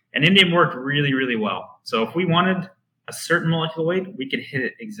worked, and indium worked really, really well. So if we wanted a certain molecular weight, we could hit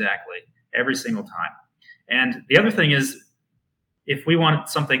it exactly every single time. And the other thing is, if we want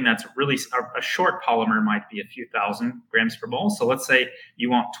something that's really a short polymer, might be a few thousand grams per mole. So let's say you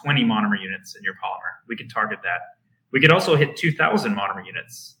want 20 monomer units in your polymer. We could target that. We could also hit 2,000 monomer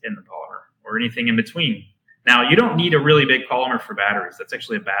units in the polymer or anything in between. Now, you don't need a really big polymer for batteries. That's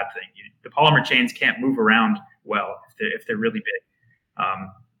actually a bad thing. The polymer chains can't move around well if they're really big.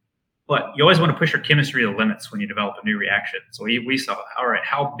 But you always want to push your chemistry to the limits when you develop a new reaction. So we saw, all right,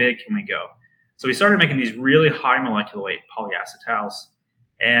 how big can we go? So we started making these really high molecular weight polyacetals.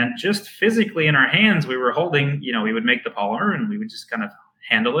 And just physically in our hands, we were holding, we would make the polymer and we would just kind of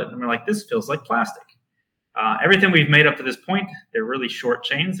handle it. And we're like, this feels like plastic. Everything we've made up to this point, they're really short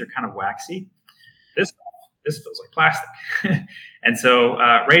chains. They're kind of waxy. This feels like plastic. And so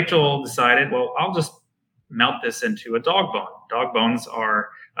Rachel decided, well, I'll just melt this into a dog bone. Dog bones are,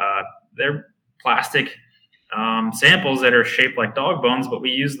 they're plastic samples that are shaped like dog bones, but we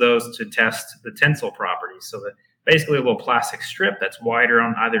use those to test the tensile properties. So that basically a little plastic strip that's wider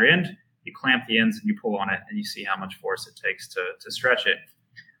on either end, you clamp the ends and you pull on it and you see how much force it takes to stretch it.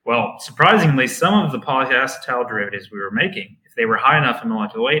 Well, surprisingly, some of the polyacetal derivatives we were making, if they were high enough in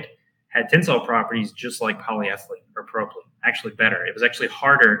molecular weight, had tensile properties just like polyethylene or propylene, actually better. It was actually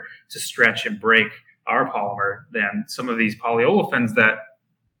harder to stretch and break our polymer than some of these polyolefins that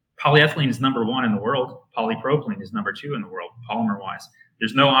polyethylene is number one in the world. Polypropylene is number two in the world, polymer-wise.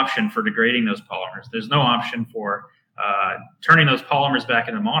 There's no option for degrading those polymers. There's no option for turning those polymers back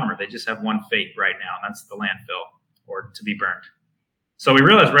into monomer. They just have one fate right now, and that's the landfill or to be burned. So we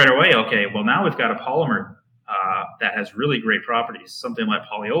realized right away, okay, well, now we've got a polymer that has really great properties, something like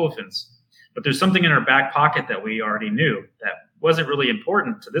polyolefins. But there's something in our back pocket that we already knew that wasn't really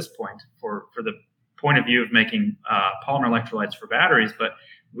important to this point for the point of view of making polymer electrolytes for batteries. But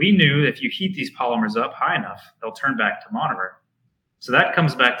we knew if you heat these polymers up high enough, they'll turn back to monomer. So that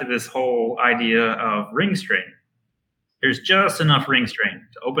comes back to this whole idea of ring strain. There's just enough ring strain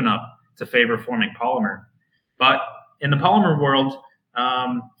to open up to favor forming polymer. But in the polymer world,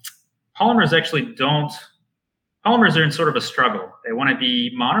 polymers are in sort of a struggle. They want to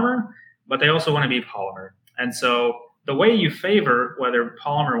be monomer, but they also want to be polymer. And so the way you favor whether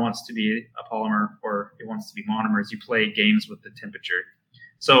polymer wants to be a polymer or it wants to be monomer is you play games with the temperature.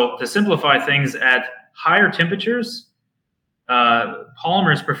 So to simplify things, at higher temperatures,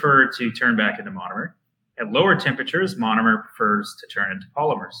 polymers prefer to turn back into monomer. At lower temperatures, monomer prefers to turn into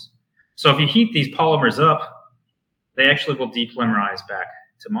polymers. So if you heat these polymers up, they actually will depolymerize back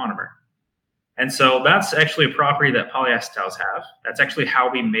to monomer. And so that's actually a property that polyacetals have. That's actually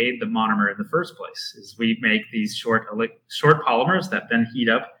how we made the monomer in the first place, is we make these short polymers that then heat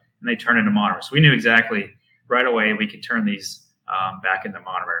up and they turn into monomer. So we knew exactly right away we could turn these back into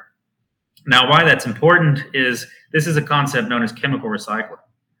monomer. Now, why that's important is this is a concept known as chemical recycling.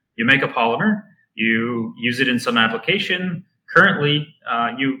 You make a polymer, you use it in some application. Currently,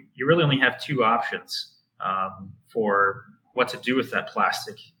 you really only have two options for what to do with that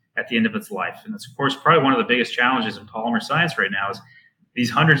plastic at the end of its life. And it's, of course, probably one of the biggest challenges in polymer science right now is these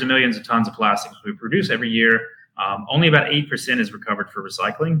hundreds of millions of tons of plastics we produce every year. Only about 8% is recovered for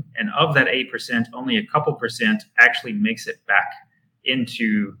recycling. And of that 8%, only a couple percent actually makes it back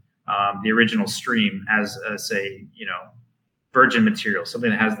into the original stream as a virgin material, something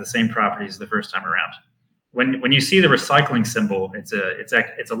that has the same properties the first time around. When you see the recycling symbol, it's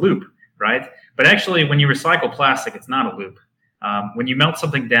a loop, right? But actually, when you recycle plastic, it's not a loop. When you melt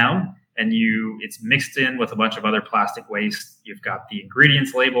something down and it's mixed in with a bunch of other plastic waste, you've got the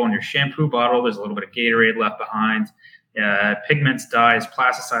ingredients label on your shampoo bottle. There's a little bit of Gatorade left behind. pigments, dyes,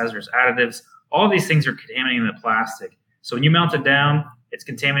 plasticizers, additives. All of these things are contaminating the plastic. So when you melt it down, it's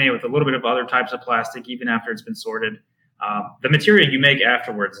contaminated with a little bit of other types of plastic, even after it's been sorted. The material you make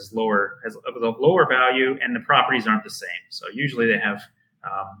afterwards has a lower value, and the properties aren't the same. So usually they have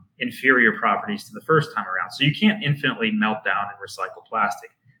inferior properties to the first time around. So you can't infinitely melt down and recycle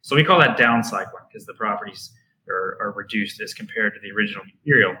plastic. So we call that downcycling, because the properties are reduced as compared to the original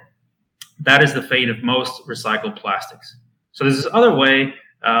material. That is the fate of most recycled plastics. So there's this other way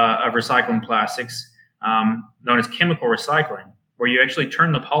of recycling plastics known as chemical recycling, where you actually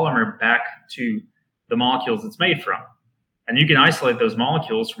turn the polymer back to the molecules it's made from. And you can isolate those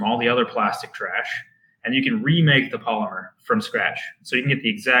molecules from all the other plastic trash, and you can remake the polymer from scratch. So you can get the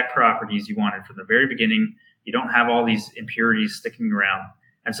exact properties you wanted from the very beginning. You don't have all these impurities sticking around.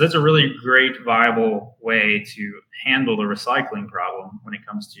 And so that's a really great, viable way to handle the recycling problem when it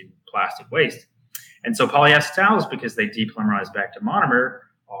comes to plastic waste. And so polyacetals, because they depolymerize back to monomer,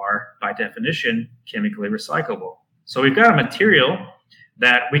 are, by definition, chemically recyclable. So we've got a material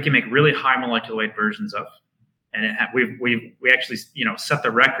that we can make really high molecular weight versions of. And we actually set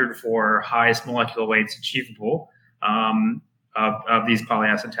the record for highest molecular weights achievable of these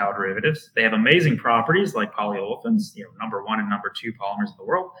polyacetal derivatives. They have amazing properties like polyolefins, number 1 and number 2 polymers in the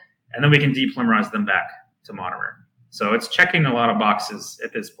world, and then we can depolymerize them back to monomer. So it's checking a lot of boxes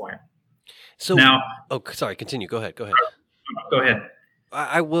at this point. So now, sorry, continue. Go ahead. Go ahead.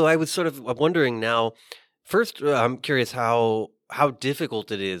 I'm wondering now. First, I'm curious how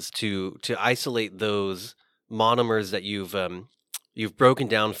difficult it is to isolate those monomers that you've broken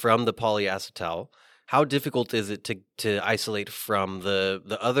down from the polyacetal. How difficult is it to isolate from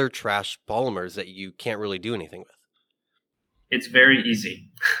the other trash polymers that you can't really do anything with? It's very easy.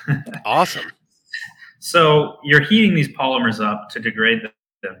 Awesome. So you're heating these polymers up to degrade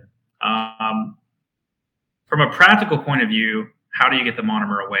them. From a practical point of view, how do you get the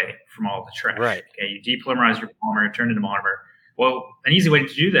monomer away from all the trash? Right. Okay, you depolymerize your polymer, turn it into monomer. Well, an easy way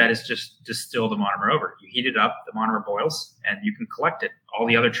to do that is just distill the monomer over. You heat it up, the monomer boils, and you can collect it. All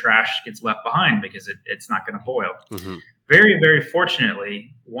the other trash gets left behind because it's not going to boil. Mm-hmm. Very, very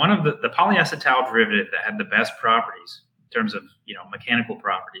fortunately, one of the polyacetal derivative that had the best properties in terms of mechanical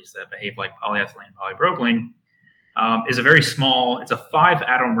properties that behave like polyethylene and polypropylene is a very small. It's a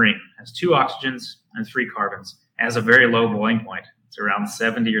 5-atom ring. It has 2 oxygens and 3 carbons. It has a very low boiling point. It's around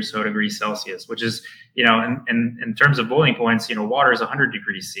 70 or so degrees Celsius, which is, in terms of boiling points, water is 100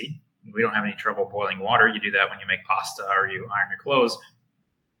 degrees C. We don't have any trouble boiling water. You do that when you make pasta or you iron your clothes.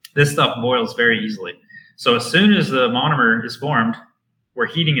 This stuff boils very easily. So as soon as the monomer is formed, we're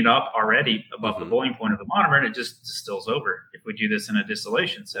heating it up already above the boiling point of the monomer, and it just distills over if we do this in a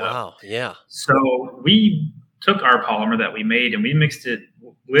distillation setup. Wow, yeah. So we took our polymer that we made and we mixed it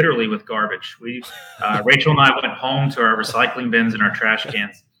literally with garbage. Rachel and I went home to our recycling bins and our trash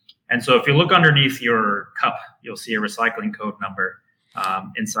cans. And so if you look underneath your cup, you'll see a recycling code number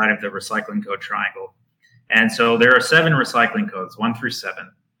inside of the recycling code triangle. And so there are 7 recycling codes, 1 through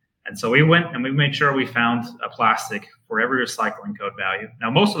 7. And so we went and we made sure we found a plastic for every recycling code value.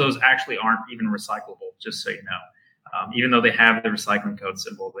 Now, most of those actually aren't even recyclable, just so you know, even though they have the recycling code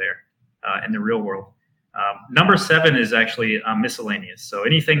symbol there in the real world. Number 7 is actually miscellaneous. So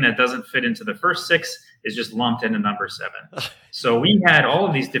anything that doesn't fit into the first 6 is just lumped into number 7. So we had all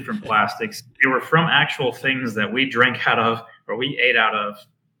of these different plastics. They were from actual things that we drank out of or we ate out of.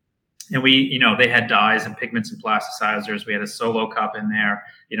 And they had dyes and pigments and plasticizers. We had a Solo cup in there.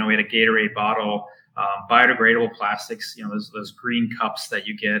 We had a Gatorade bottle, biodegradable plastics, those green cups that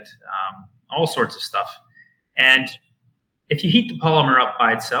you get, all sorts of stuff. And if you heat the polymer up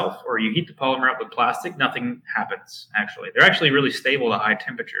by itself or you heat the polymer up with plastic, nothing happens, actually. They're actually really stable to high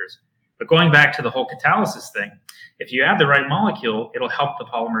temperatures. But going back to the whole catalysis thing, if you add the right molecule, it'll help the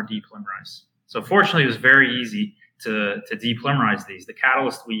polymer depolymerize. So fortunately, it was very easy to depolymerize these. The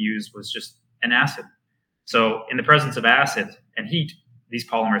catalyst we used was just an acid. So in the presence of acid and heat, these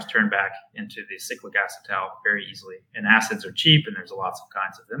polymers turn back into the cyclic acetal very easily. And acids are cheap, and there's lots of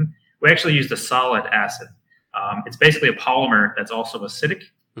kinds of them. We actually used a solid acid. It's basically a polymer that's also acidic,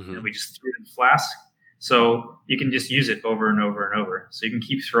 and we just threw it in a flask. So you can just use it over and over and over. So you can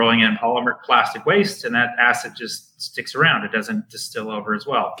keep throwing in polymer plastic waste, and that acid just sticks around. It doesn't distill over as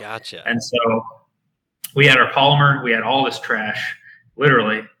well. Gotcha. And so we had our polymer, we had all this trash,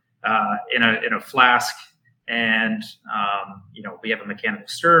 literally, in a flask, and we have a mechanical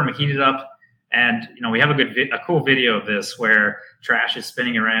stir, and we heat it up, and we have a cool video of this where trash is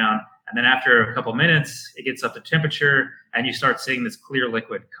spinning around. And then after a couple minutes, it gets up to temperature, and you start seeing this clear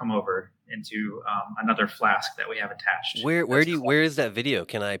liquid come over into another flask that we have attached. Where is that video?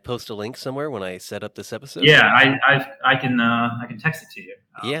 Can I post a link somewhere when I set up this episode? Yeah, I can text it to you.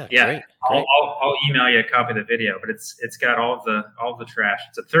 Great. I'll email you a copy of the video, but it's got all of the trash.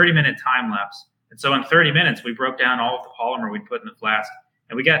 It's a 30-minute time lapse, and so in 30 minutes we broke down all of the polymer we put in the flask,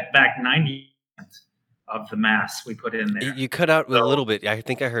 and we got back 90% of the mass we put in there. You cut out a little bit. I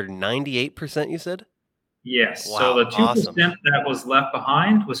think I heard 98%. You said. Yes. Wow, so the 2% awesome. that was left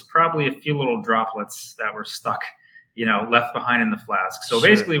behind was probably a few little droplets that were stuck, left behind in the flask. So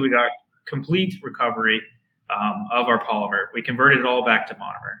basically, we got complete recovery of our polymer. We converted it all back to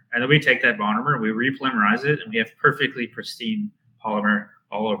monomer, and then we take that monomer, we repolymerize it, and we have perfectly pristine polymer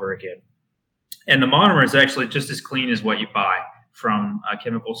all over again. And the monomer is actually just as clean as what you buy from a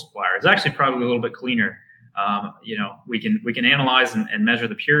chemical supplier. It's actually probably a little bit cleaner. We can analyze and measure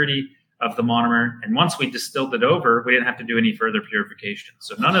the purity of the monomer, and once we distilled it over, we didn't have to do any further purification.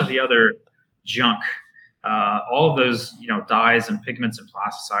 So none of the other junk, all of those dyes and pigments and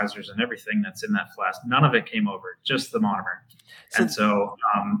plasticizers and everything that's in that flask, none of it came over, just the monomer. And so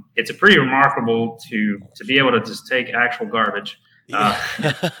it's a pretty remarkable to be able to just take actual garbage and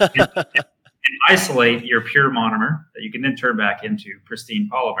isolate your pure monomer that you can then turn back into pristine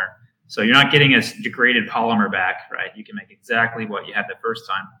polymer. So you're not getting a degraded polymer back, right? You can make exactly what you had the first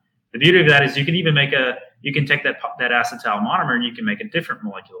time. The beauty of that is you can even you can take that acetal monomer and you can make a different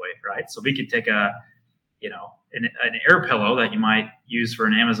molecular weight, right? So we could take an air pillow that you might use for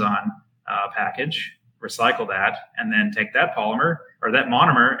an Amazon package, recycle that, and then take that polymer or that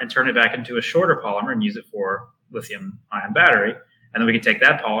monomer and turn it back into a shorter polymer and use it for lithium ion battery. And then we can take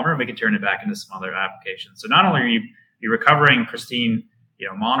that polymer and we can turn it back into some other applications. So not only are you recovering pristine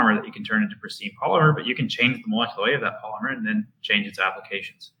monomer that you can turn into pristine polymer, but you can change the molecular weight of that polymer and then change its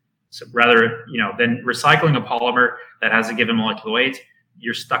applications. So rather, than recycling a polymer that has a given molecular weight,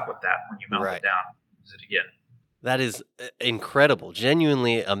 you're stuck with that when you melt it down and use it again. That is incredible,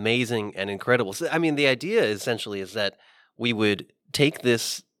 genuinely amazing and incredible. So, I mean, the idea essentially is that we would take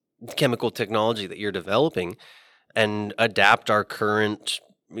this chemical technology that you're developing and adapt our current,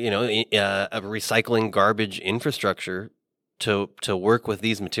 recycling garbage infrastructure to work with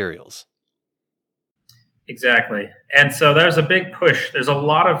these materials. Exactly. And so there's a big push. There's a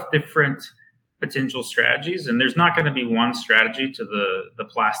lot of different potential strategies, and there's not going to be one strategy to the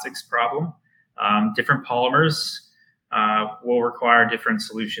plastics problem. Different polymers will require different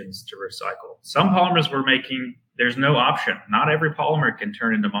solutions to recycle. Some polymers we're making, there's no option. Not every polymer can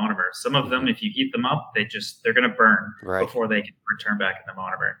turn into monomer. Some of them, if you heat them up, they're going to burn before they can return back into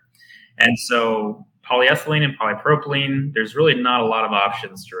monomer. And so polyethylene and polypropylene, there's really not a lot of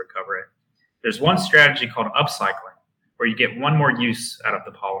options to recover it. There's one strategy called upcycling, where you get one more use out of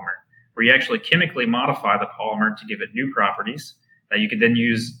the polymer, where you actually chemically modify the polymer to give it new properties that you could then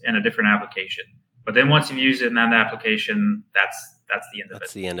use in a different application. But then once you've used it in that application, that's the end of it.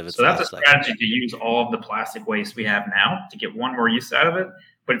 That's the end of it. So that's a strategy to use all of the plastic waste we have now to get one more use out of it,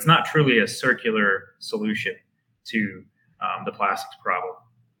 but it's not truly a circular solution to the plastics problem.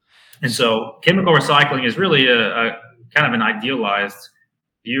 And so chemical recycling is really a kind of an idealized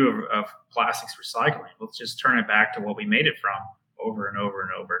view of plastics recycling. Let's just turn it back to what we made it from over and over and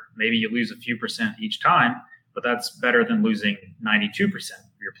over. Maybe you lose a few percent each time, but that's better than losing 92%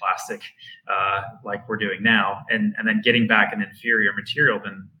 of your plastic like we're doing now, and then getting back an inferior material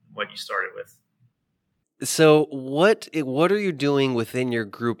than what you started with. So what are you doing within your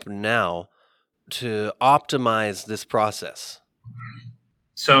group now to optimize this process?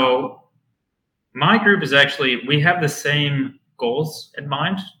 So my group is actually, we have the same goals in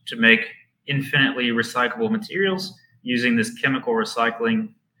mind to make infinitely recyclable materials using this chemical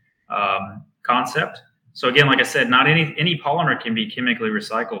recycling concept. So again, like I said, not any polymer can be chemically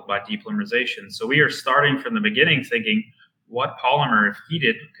recycled by depolymerization. So we are starting from the beginning thinking, what polymer, if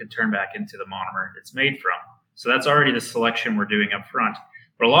heated, could turn back into the monomer it's made from? So that's already the selection we're doing up front.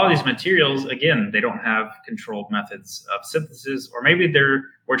 But a lot of these materials, again, they don't have controlled methods of synthesis, or maybe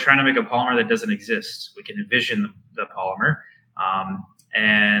we're trying to make a polymer that doesn't exist. We can envision the polymer,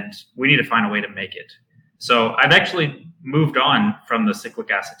 and we need to find a way to make it. So I've actually moved on from the cyclic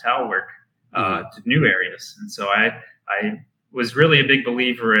acetal work to new areas. And so I was really a big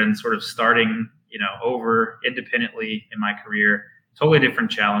believer in sort of starting, over independently in my career, totally different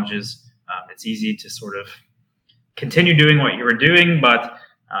challenges. It's easy to sort of continue doing what you were doing, but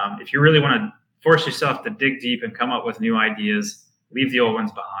if you really want to force yourself to dig deep and come up with new ideas, leave the old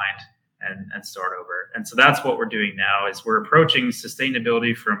ones behind and start over. And so that's what we're doing now, is we're approaching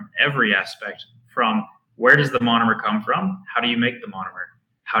sustainability from every aspect, from where does the monomer come from? How do you make the monomer?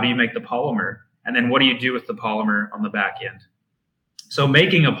 how do you make the polymer? And then what do you do with the polymer on the back end? So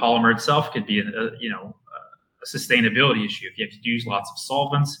making a polymer itself could be a sustainability issue. If you have to use lots of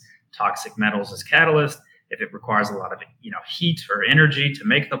solvents, toxic metals as catalyst, if it requires a lot of heat or energy to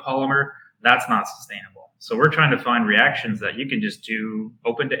make the polymer, that's not sustainable. So we're trying to find reactions that you can just do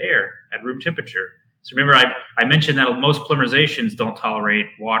open to air at room temperature. So remember, I mentioned that most polymerizations don't tolerate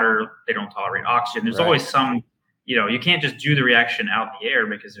water, they don't tolerate oxygen. There's always some, you can't just do the reaction out in the air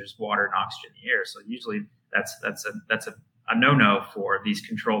because there's water and oxygen in the air. So usually that's a no-no for these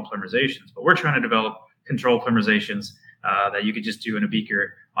controlled polymerizations. But we're trying to develop controlled polymerizations that you could just do in a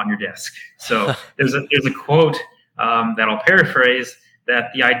beaker on your desk. So there's a quote that I'll paraphrase,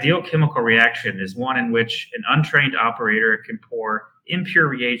 that the ideal chemical reaction is one in which an untrained operator can pour impure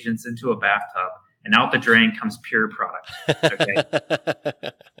reagents into a bathtub and out the drain comes pure product.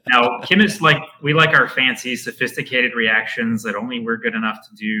 Okay. Now, chemists we like our fancy, sophisticated reactions that only we're good enough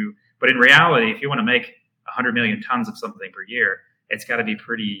to do. But in reality, if you want to make 100 million tons of something per year, it's got to be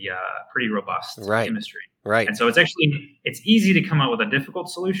pretty robust chemistry. Right. And so it's easy to come up with a difficult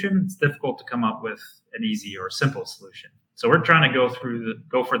solution. It's difficult to come up with an easy or simple solution. So we're trying to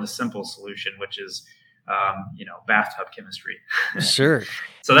go for the simple solution, which is bathtub chemistry. Sure.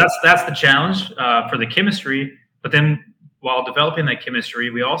 So that's the challenge for the chemistry. But then while developing that chemistry,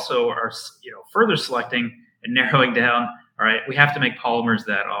 we also are further selecting and narrowing down. All right, we have to make polymers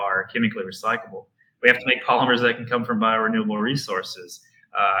that are chemically recyclable. We have to make polymers that can come from biorenewable resources.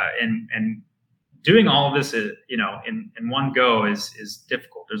 And doing all of this, in one go is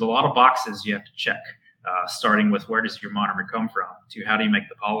difficult. There's a lot of boxes you have to check, starting with where does your monomer come from to how do you make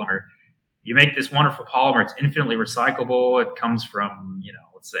the polymer. You make this wonderful polymer. It's infinitely recyclable. It comes from,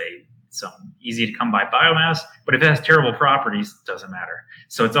 let's say some easy to come by biomass, but if it has terrible properties, it doesn't matter.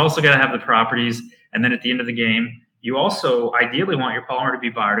 So it's also got to have the properties. And then at the end of the game, you also ideally want your polymer to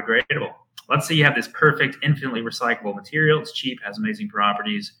be biodegradable. Let's say you have this perfect, infinitely recyclable material. It's cheap, has amazing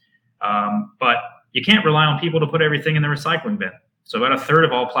properties, but you can't rely on people to put everything in the recycling bin. So about a third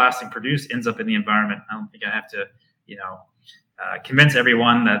of all plastic produced ends up in the environment. I don't think I have to, convince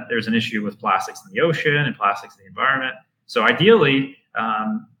everyone that there's an issue with plastics in the ocean and plastics in the environment. So ideally,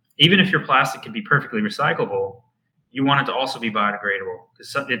 even if your plastic can be perfectly recyclable, you want it to also be biodegradable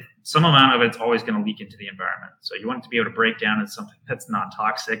because some amount of it's always going to leak into the environment. So you want it to be able to break down into something that's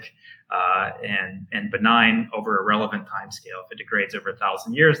non-toxic and benign over a relevant time scale. If it degrades over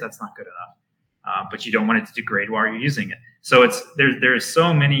 1,000 years, that's not good enough. But you don't want it to degrade while you're using it. So there's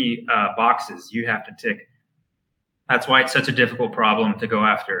so many boxes you have to tick. That's why it's such a difficult problem to go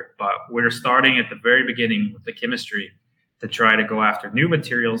after. But we're starting at the very beginning with the chemistry to try to go after new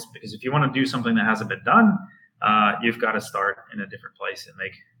materials, because if you want to do something that hasn't been done, you've got to start in a different place and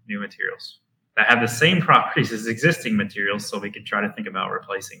make new materials that have the same properties as existing materials so we can try to think about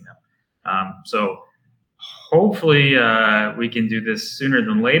replacing them. So hopefully we can do this sooner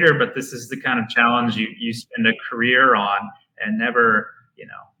than later, but this is the kind of challenge you spend a career on and never,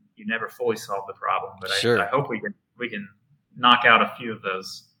 you never fully solve the problem. But Sure. I hope we can knock out a few of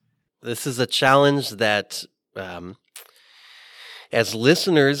those. This is a challenge that, as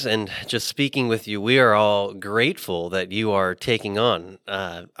listeners and just speaking with you, we are all grateful that you are taking on.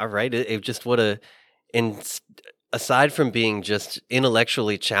 All right. Aside from being just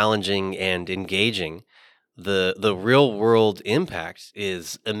intellectually challenging and engaging, the real world impact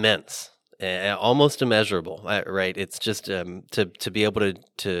is immense, almost immeasurable, right? It's just to be able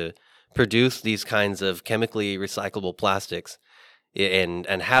to produce these kinds of chemically recyclable plastics and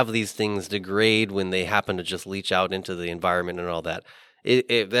have these things degrade when they happen to just leach out into the environment and all that.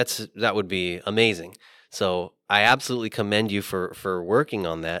 That would be amazing. So I absolutely commend you for working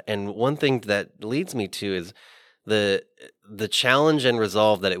on that. And one thing that leads me to is the challenge and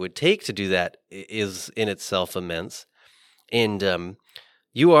resolve that it would take to do that is in itself immense. And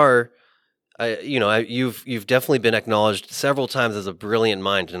you are, you've definitely been acknowledged several times as a brilliant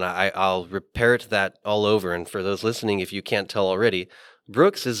mind, and I'll parrot that all over. And for those listening, if you can't tell already,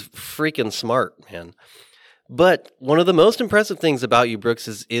 Brooks is freaking smart, man. But one of the most impressive things about you,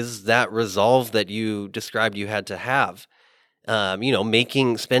 Brooks, is that resolve that you described you had to have.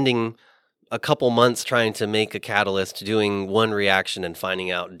 Spending a couple months trying to make a catalyst, doing one reaction and finding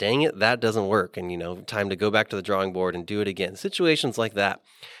out, dang it, that doesn't work. And, time to go back to the drawing board and do it again. Situations like that.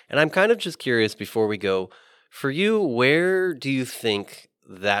 And I'm kind of just curious before we go, for you, where do you think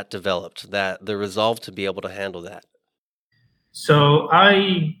that developed, that the resolve to be able to handle that? So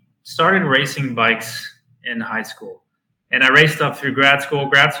I started racing bikes in high school, and I raced up through grad school.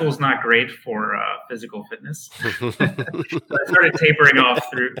 Grad school is not great for physical fitness. I started tapering off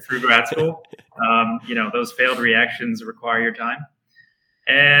through grad school. Those failed reactions require your time.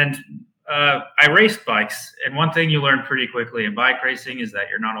 And I raced bikes. And one thing you learn pretty quickly in bike racing is that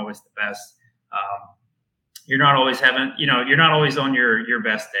you're not always the best. You're not always you're not always on your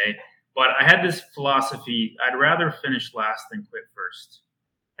best day. But I had this philosophy: I'd rather finish last than quit first.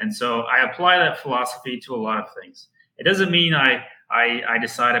 And so I apply that philosophy to a lot of things. It doesn't mean I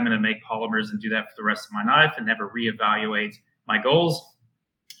decide I'm going to make polymers and do that for the rest of my life and never reevaluate my goals.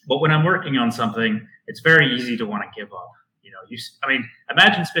 But when I'm working on something, it's very easy to want to give up.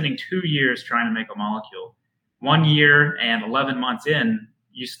 Imagine spending 2 years trying to make a molecule. 1 year and 11 months in,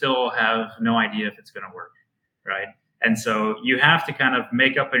 you still have no idea if it's going to work, right? And so you have to kind of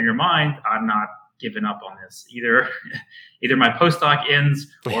make up in your mind, I'm not giving up on this. Either my postdoc ends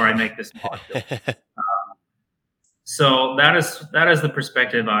or I make this molecule. So that is the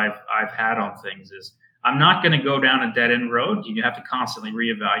perspective I've had on things. Is I'm not going to go down a dead end road. You have to constantly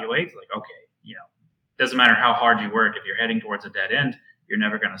reevaluate. Like, okay, doesn't matter how hard you work. If you're heading towards a dead end, you're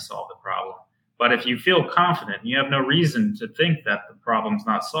never going to solve the problem. But if you feel confident, you have no reason to think that the problem's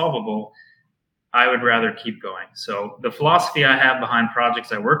not solvable, I would rather keep going. So the philosophy I have behind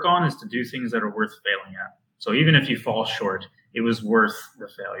projects I work on is to do things that are worth failing at. So even if you fall short, it was worth the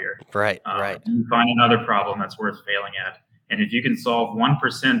failure. Right. You find another problem that's worth failing at. And if you can solve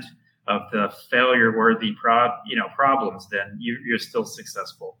 1% of the failure-worthy problems, then you're still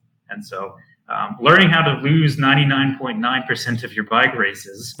successful. And so learning how to lose 99.9% of your bike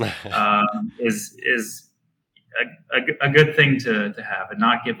races is a good thing to have, and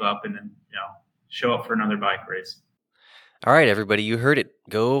not give up, and then show up for another bike race. All right, everybody, you heard it.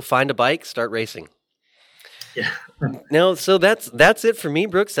 Go find a bike, start racing. Yeah. No, so that's it for me,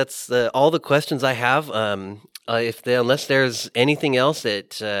 Brooks. That's all the questions I have. Unless there's anything else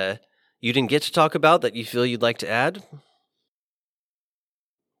that you didn't get to talk about that you feel you'd like to add,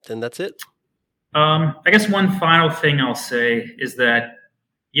 then that's it. I guess one final thing I'll say is that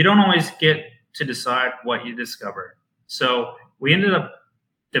you don't always get to decide what you discover. So we ended up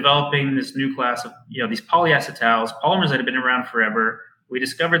developing this new class of these polyacetals, polymers that had been around forever. We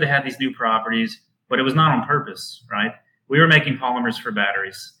discovered they had these new properties, but it was not on purpose, right? We were making polymers for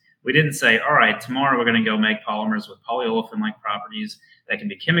batteries. We didn't say, all right, tomorrow we're going to go make polymers with polyolefin-like properties that can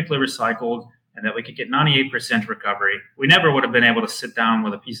be chemically recycled and that we could get 98% recovery. We never would have been able to sit down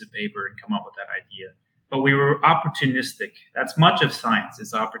with a piece of paper and come up with that idea. But we were opportunistic. That's much of science,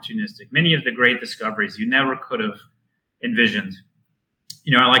 is opportunistic. Many of the great discoveries you never could have envisioned.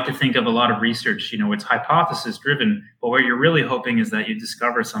 I like to think of a lot of research, it's hypothesis driven, but what you're really hoping is that you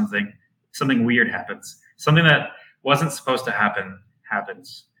discover something weird happens. Something that wasn't supposed to happen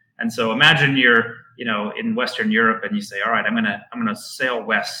happens. And so imagine you're, in Western Europe and you say, all right, I'm going to sail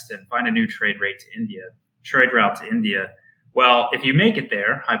west and find a new trade route to India. Well, if you make it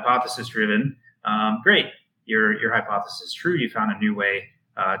there, hypothesis driven, great. Your hypothesis is true. You found a new way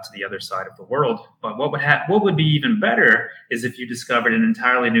to the other side of the world. But what would be even better is if you discovered an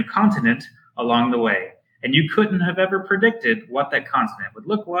entirely new continent along the way. And you couldn't have ever predicted what that continent would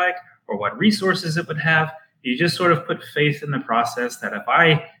look like or what resources it would have. You just sort of put faith in the process that if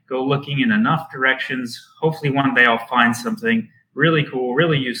I go looking in enough directions, hopefully one day I'll find something really cool,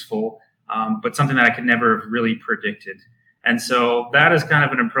 really useful, but something that I could never have really predicted. And so that is kind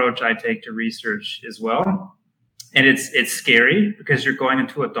of an approach I take to research as well. And it's scary because you're going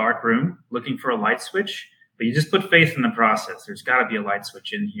into a dark room looking for a light switch, but you just put faith in the process. There's got to be a light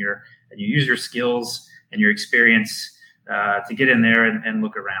switch in here, and you use your skills and your experience to get in there and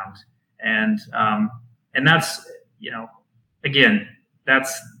look around. And that's, again,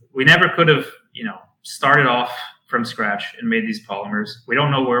 we never could have, started off from scratch and made these polymers. We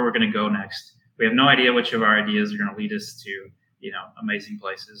don't know where we're going to go next. We have no idea which of our ideas are going to lead us to, amazing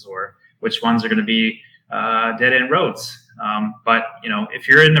places, or which ones are going to be dead end roads. But, if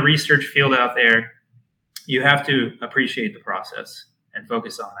you're in the research field out there, you have to appreciate the process and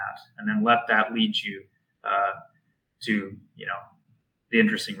focus on that, and then let that lead you to, the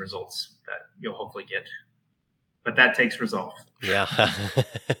interesting results that you'll hopefully get. But that takes resolve. Yeah.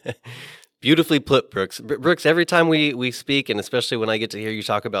 Beautifully put, Brooks. Brooks, every time we speak, and especially when I get to hear you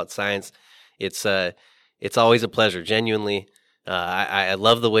talk about science, it's always a pleasure, genuinely. I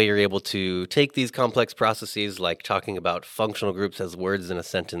love the way you're able to take these complex processes, like talking about functional groups as words in a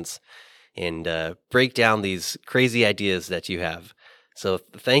sentence, and break down these crazy ideas that you have. So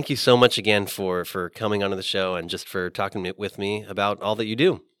thank you so much again for coming onto the show and just for talking with me about all that you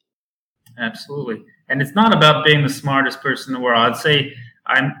do. Absolutely. And it's not about being the smartest person in the world. I'd say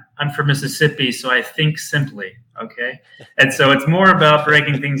I'm from Mississippi, so I think simply, okay? And so it's more about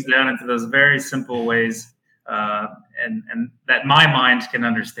breaking things down into those very simple ways and that my mind can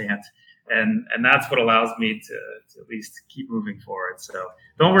understand. and that's what allows me to at least keep moving forward. So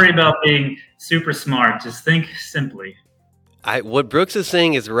don't worry about being super smart. Just think simply. What Brooks is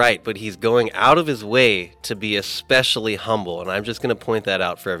saying is right, but he's going out of his way to be especially humble. And I'm just going to point that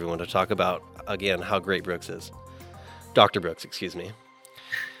out for everyone to talk about, again, how great Brooks is. Dr. Brooks, excuse me.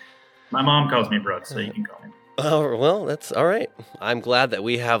 My mom calls me Brooks, so you can call me. Oh, well, that's all right. I'm glad that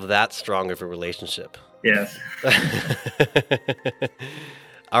we have that strong of a relationship. Yes.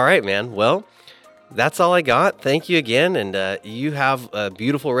 All right, man. Well, that's all I got. Thank you again, and you have a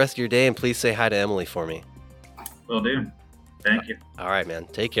beautiful rest of your day, and please say hi to Emily for me. Will do. Thank you. All right, man.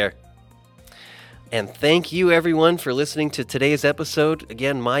 Take care. And thank you, everyone, for listening to today's episode.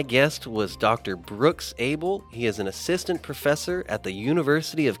 Again, my guest was Dr. Brooks Abel. He is an assistant professor at the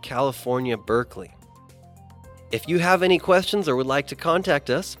University of California, Berkeley. If you have any questions or would like to contact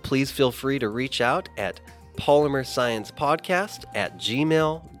us, please feel free to reach out at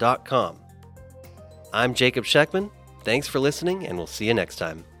polymersciencepodcast@gmail.com. I'm Jacob Scheckman. Thanks for listening, and we'll see you next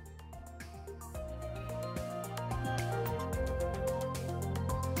time.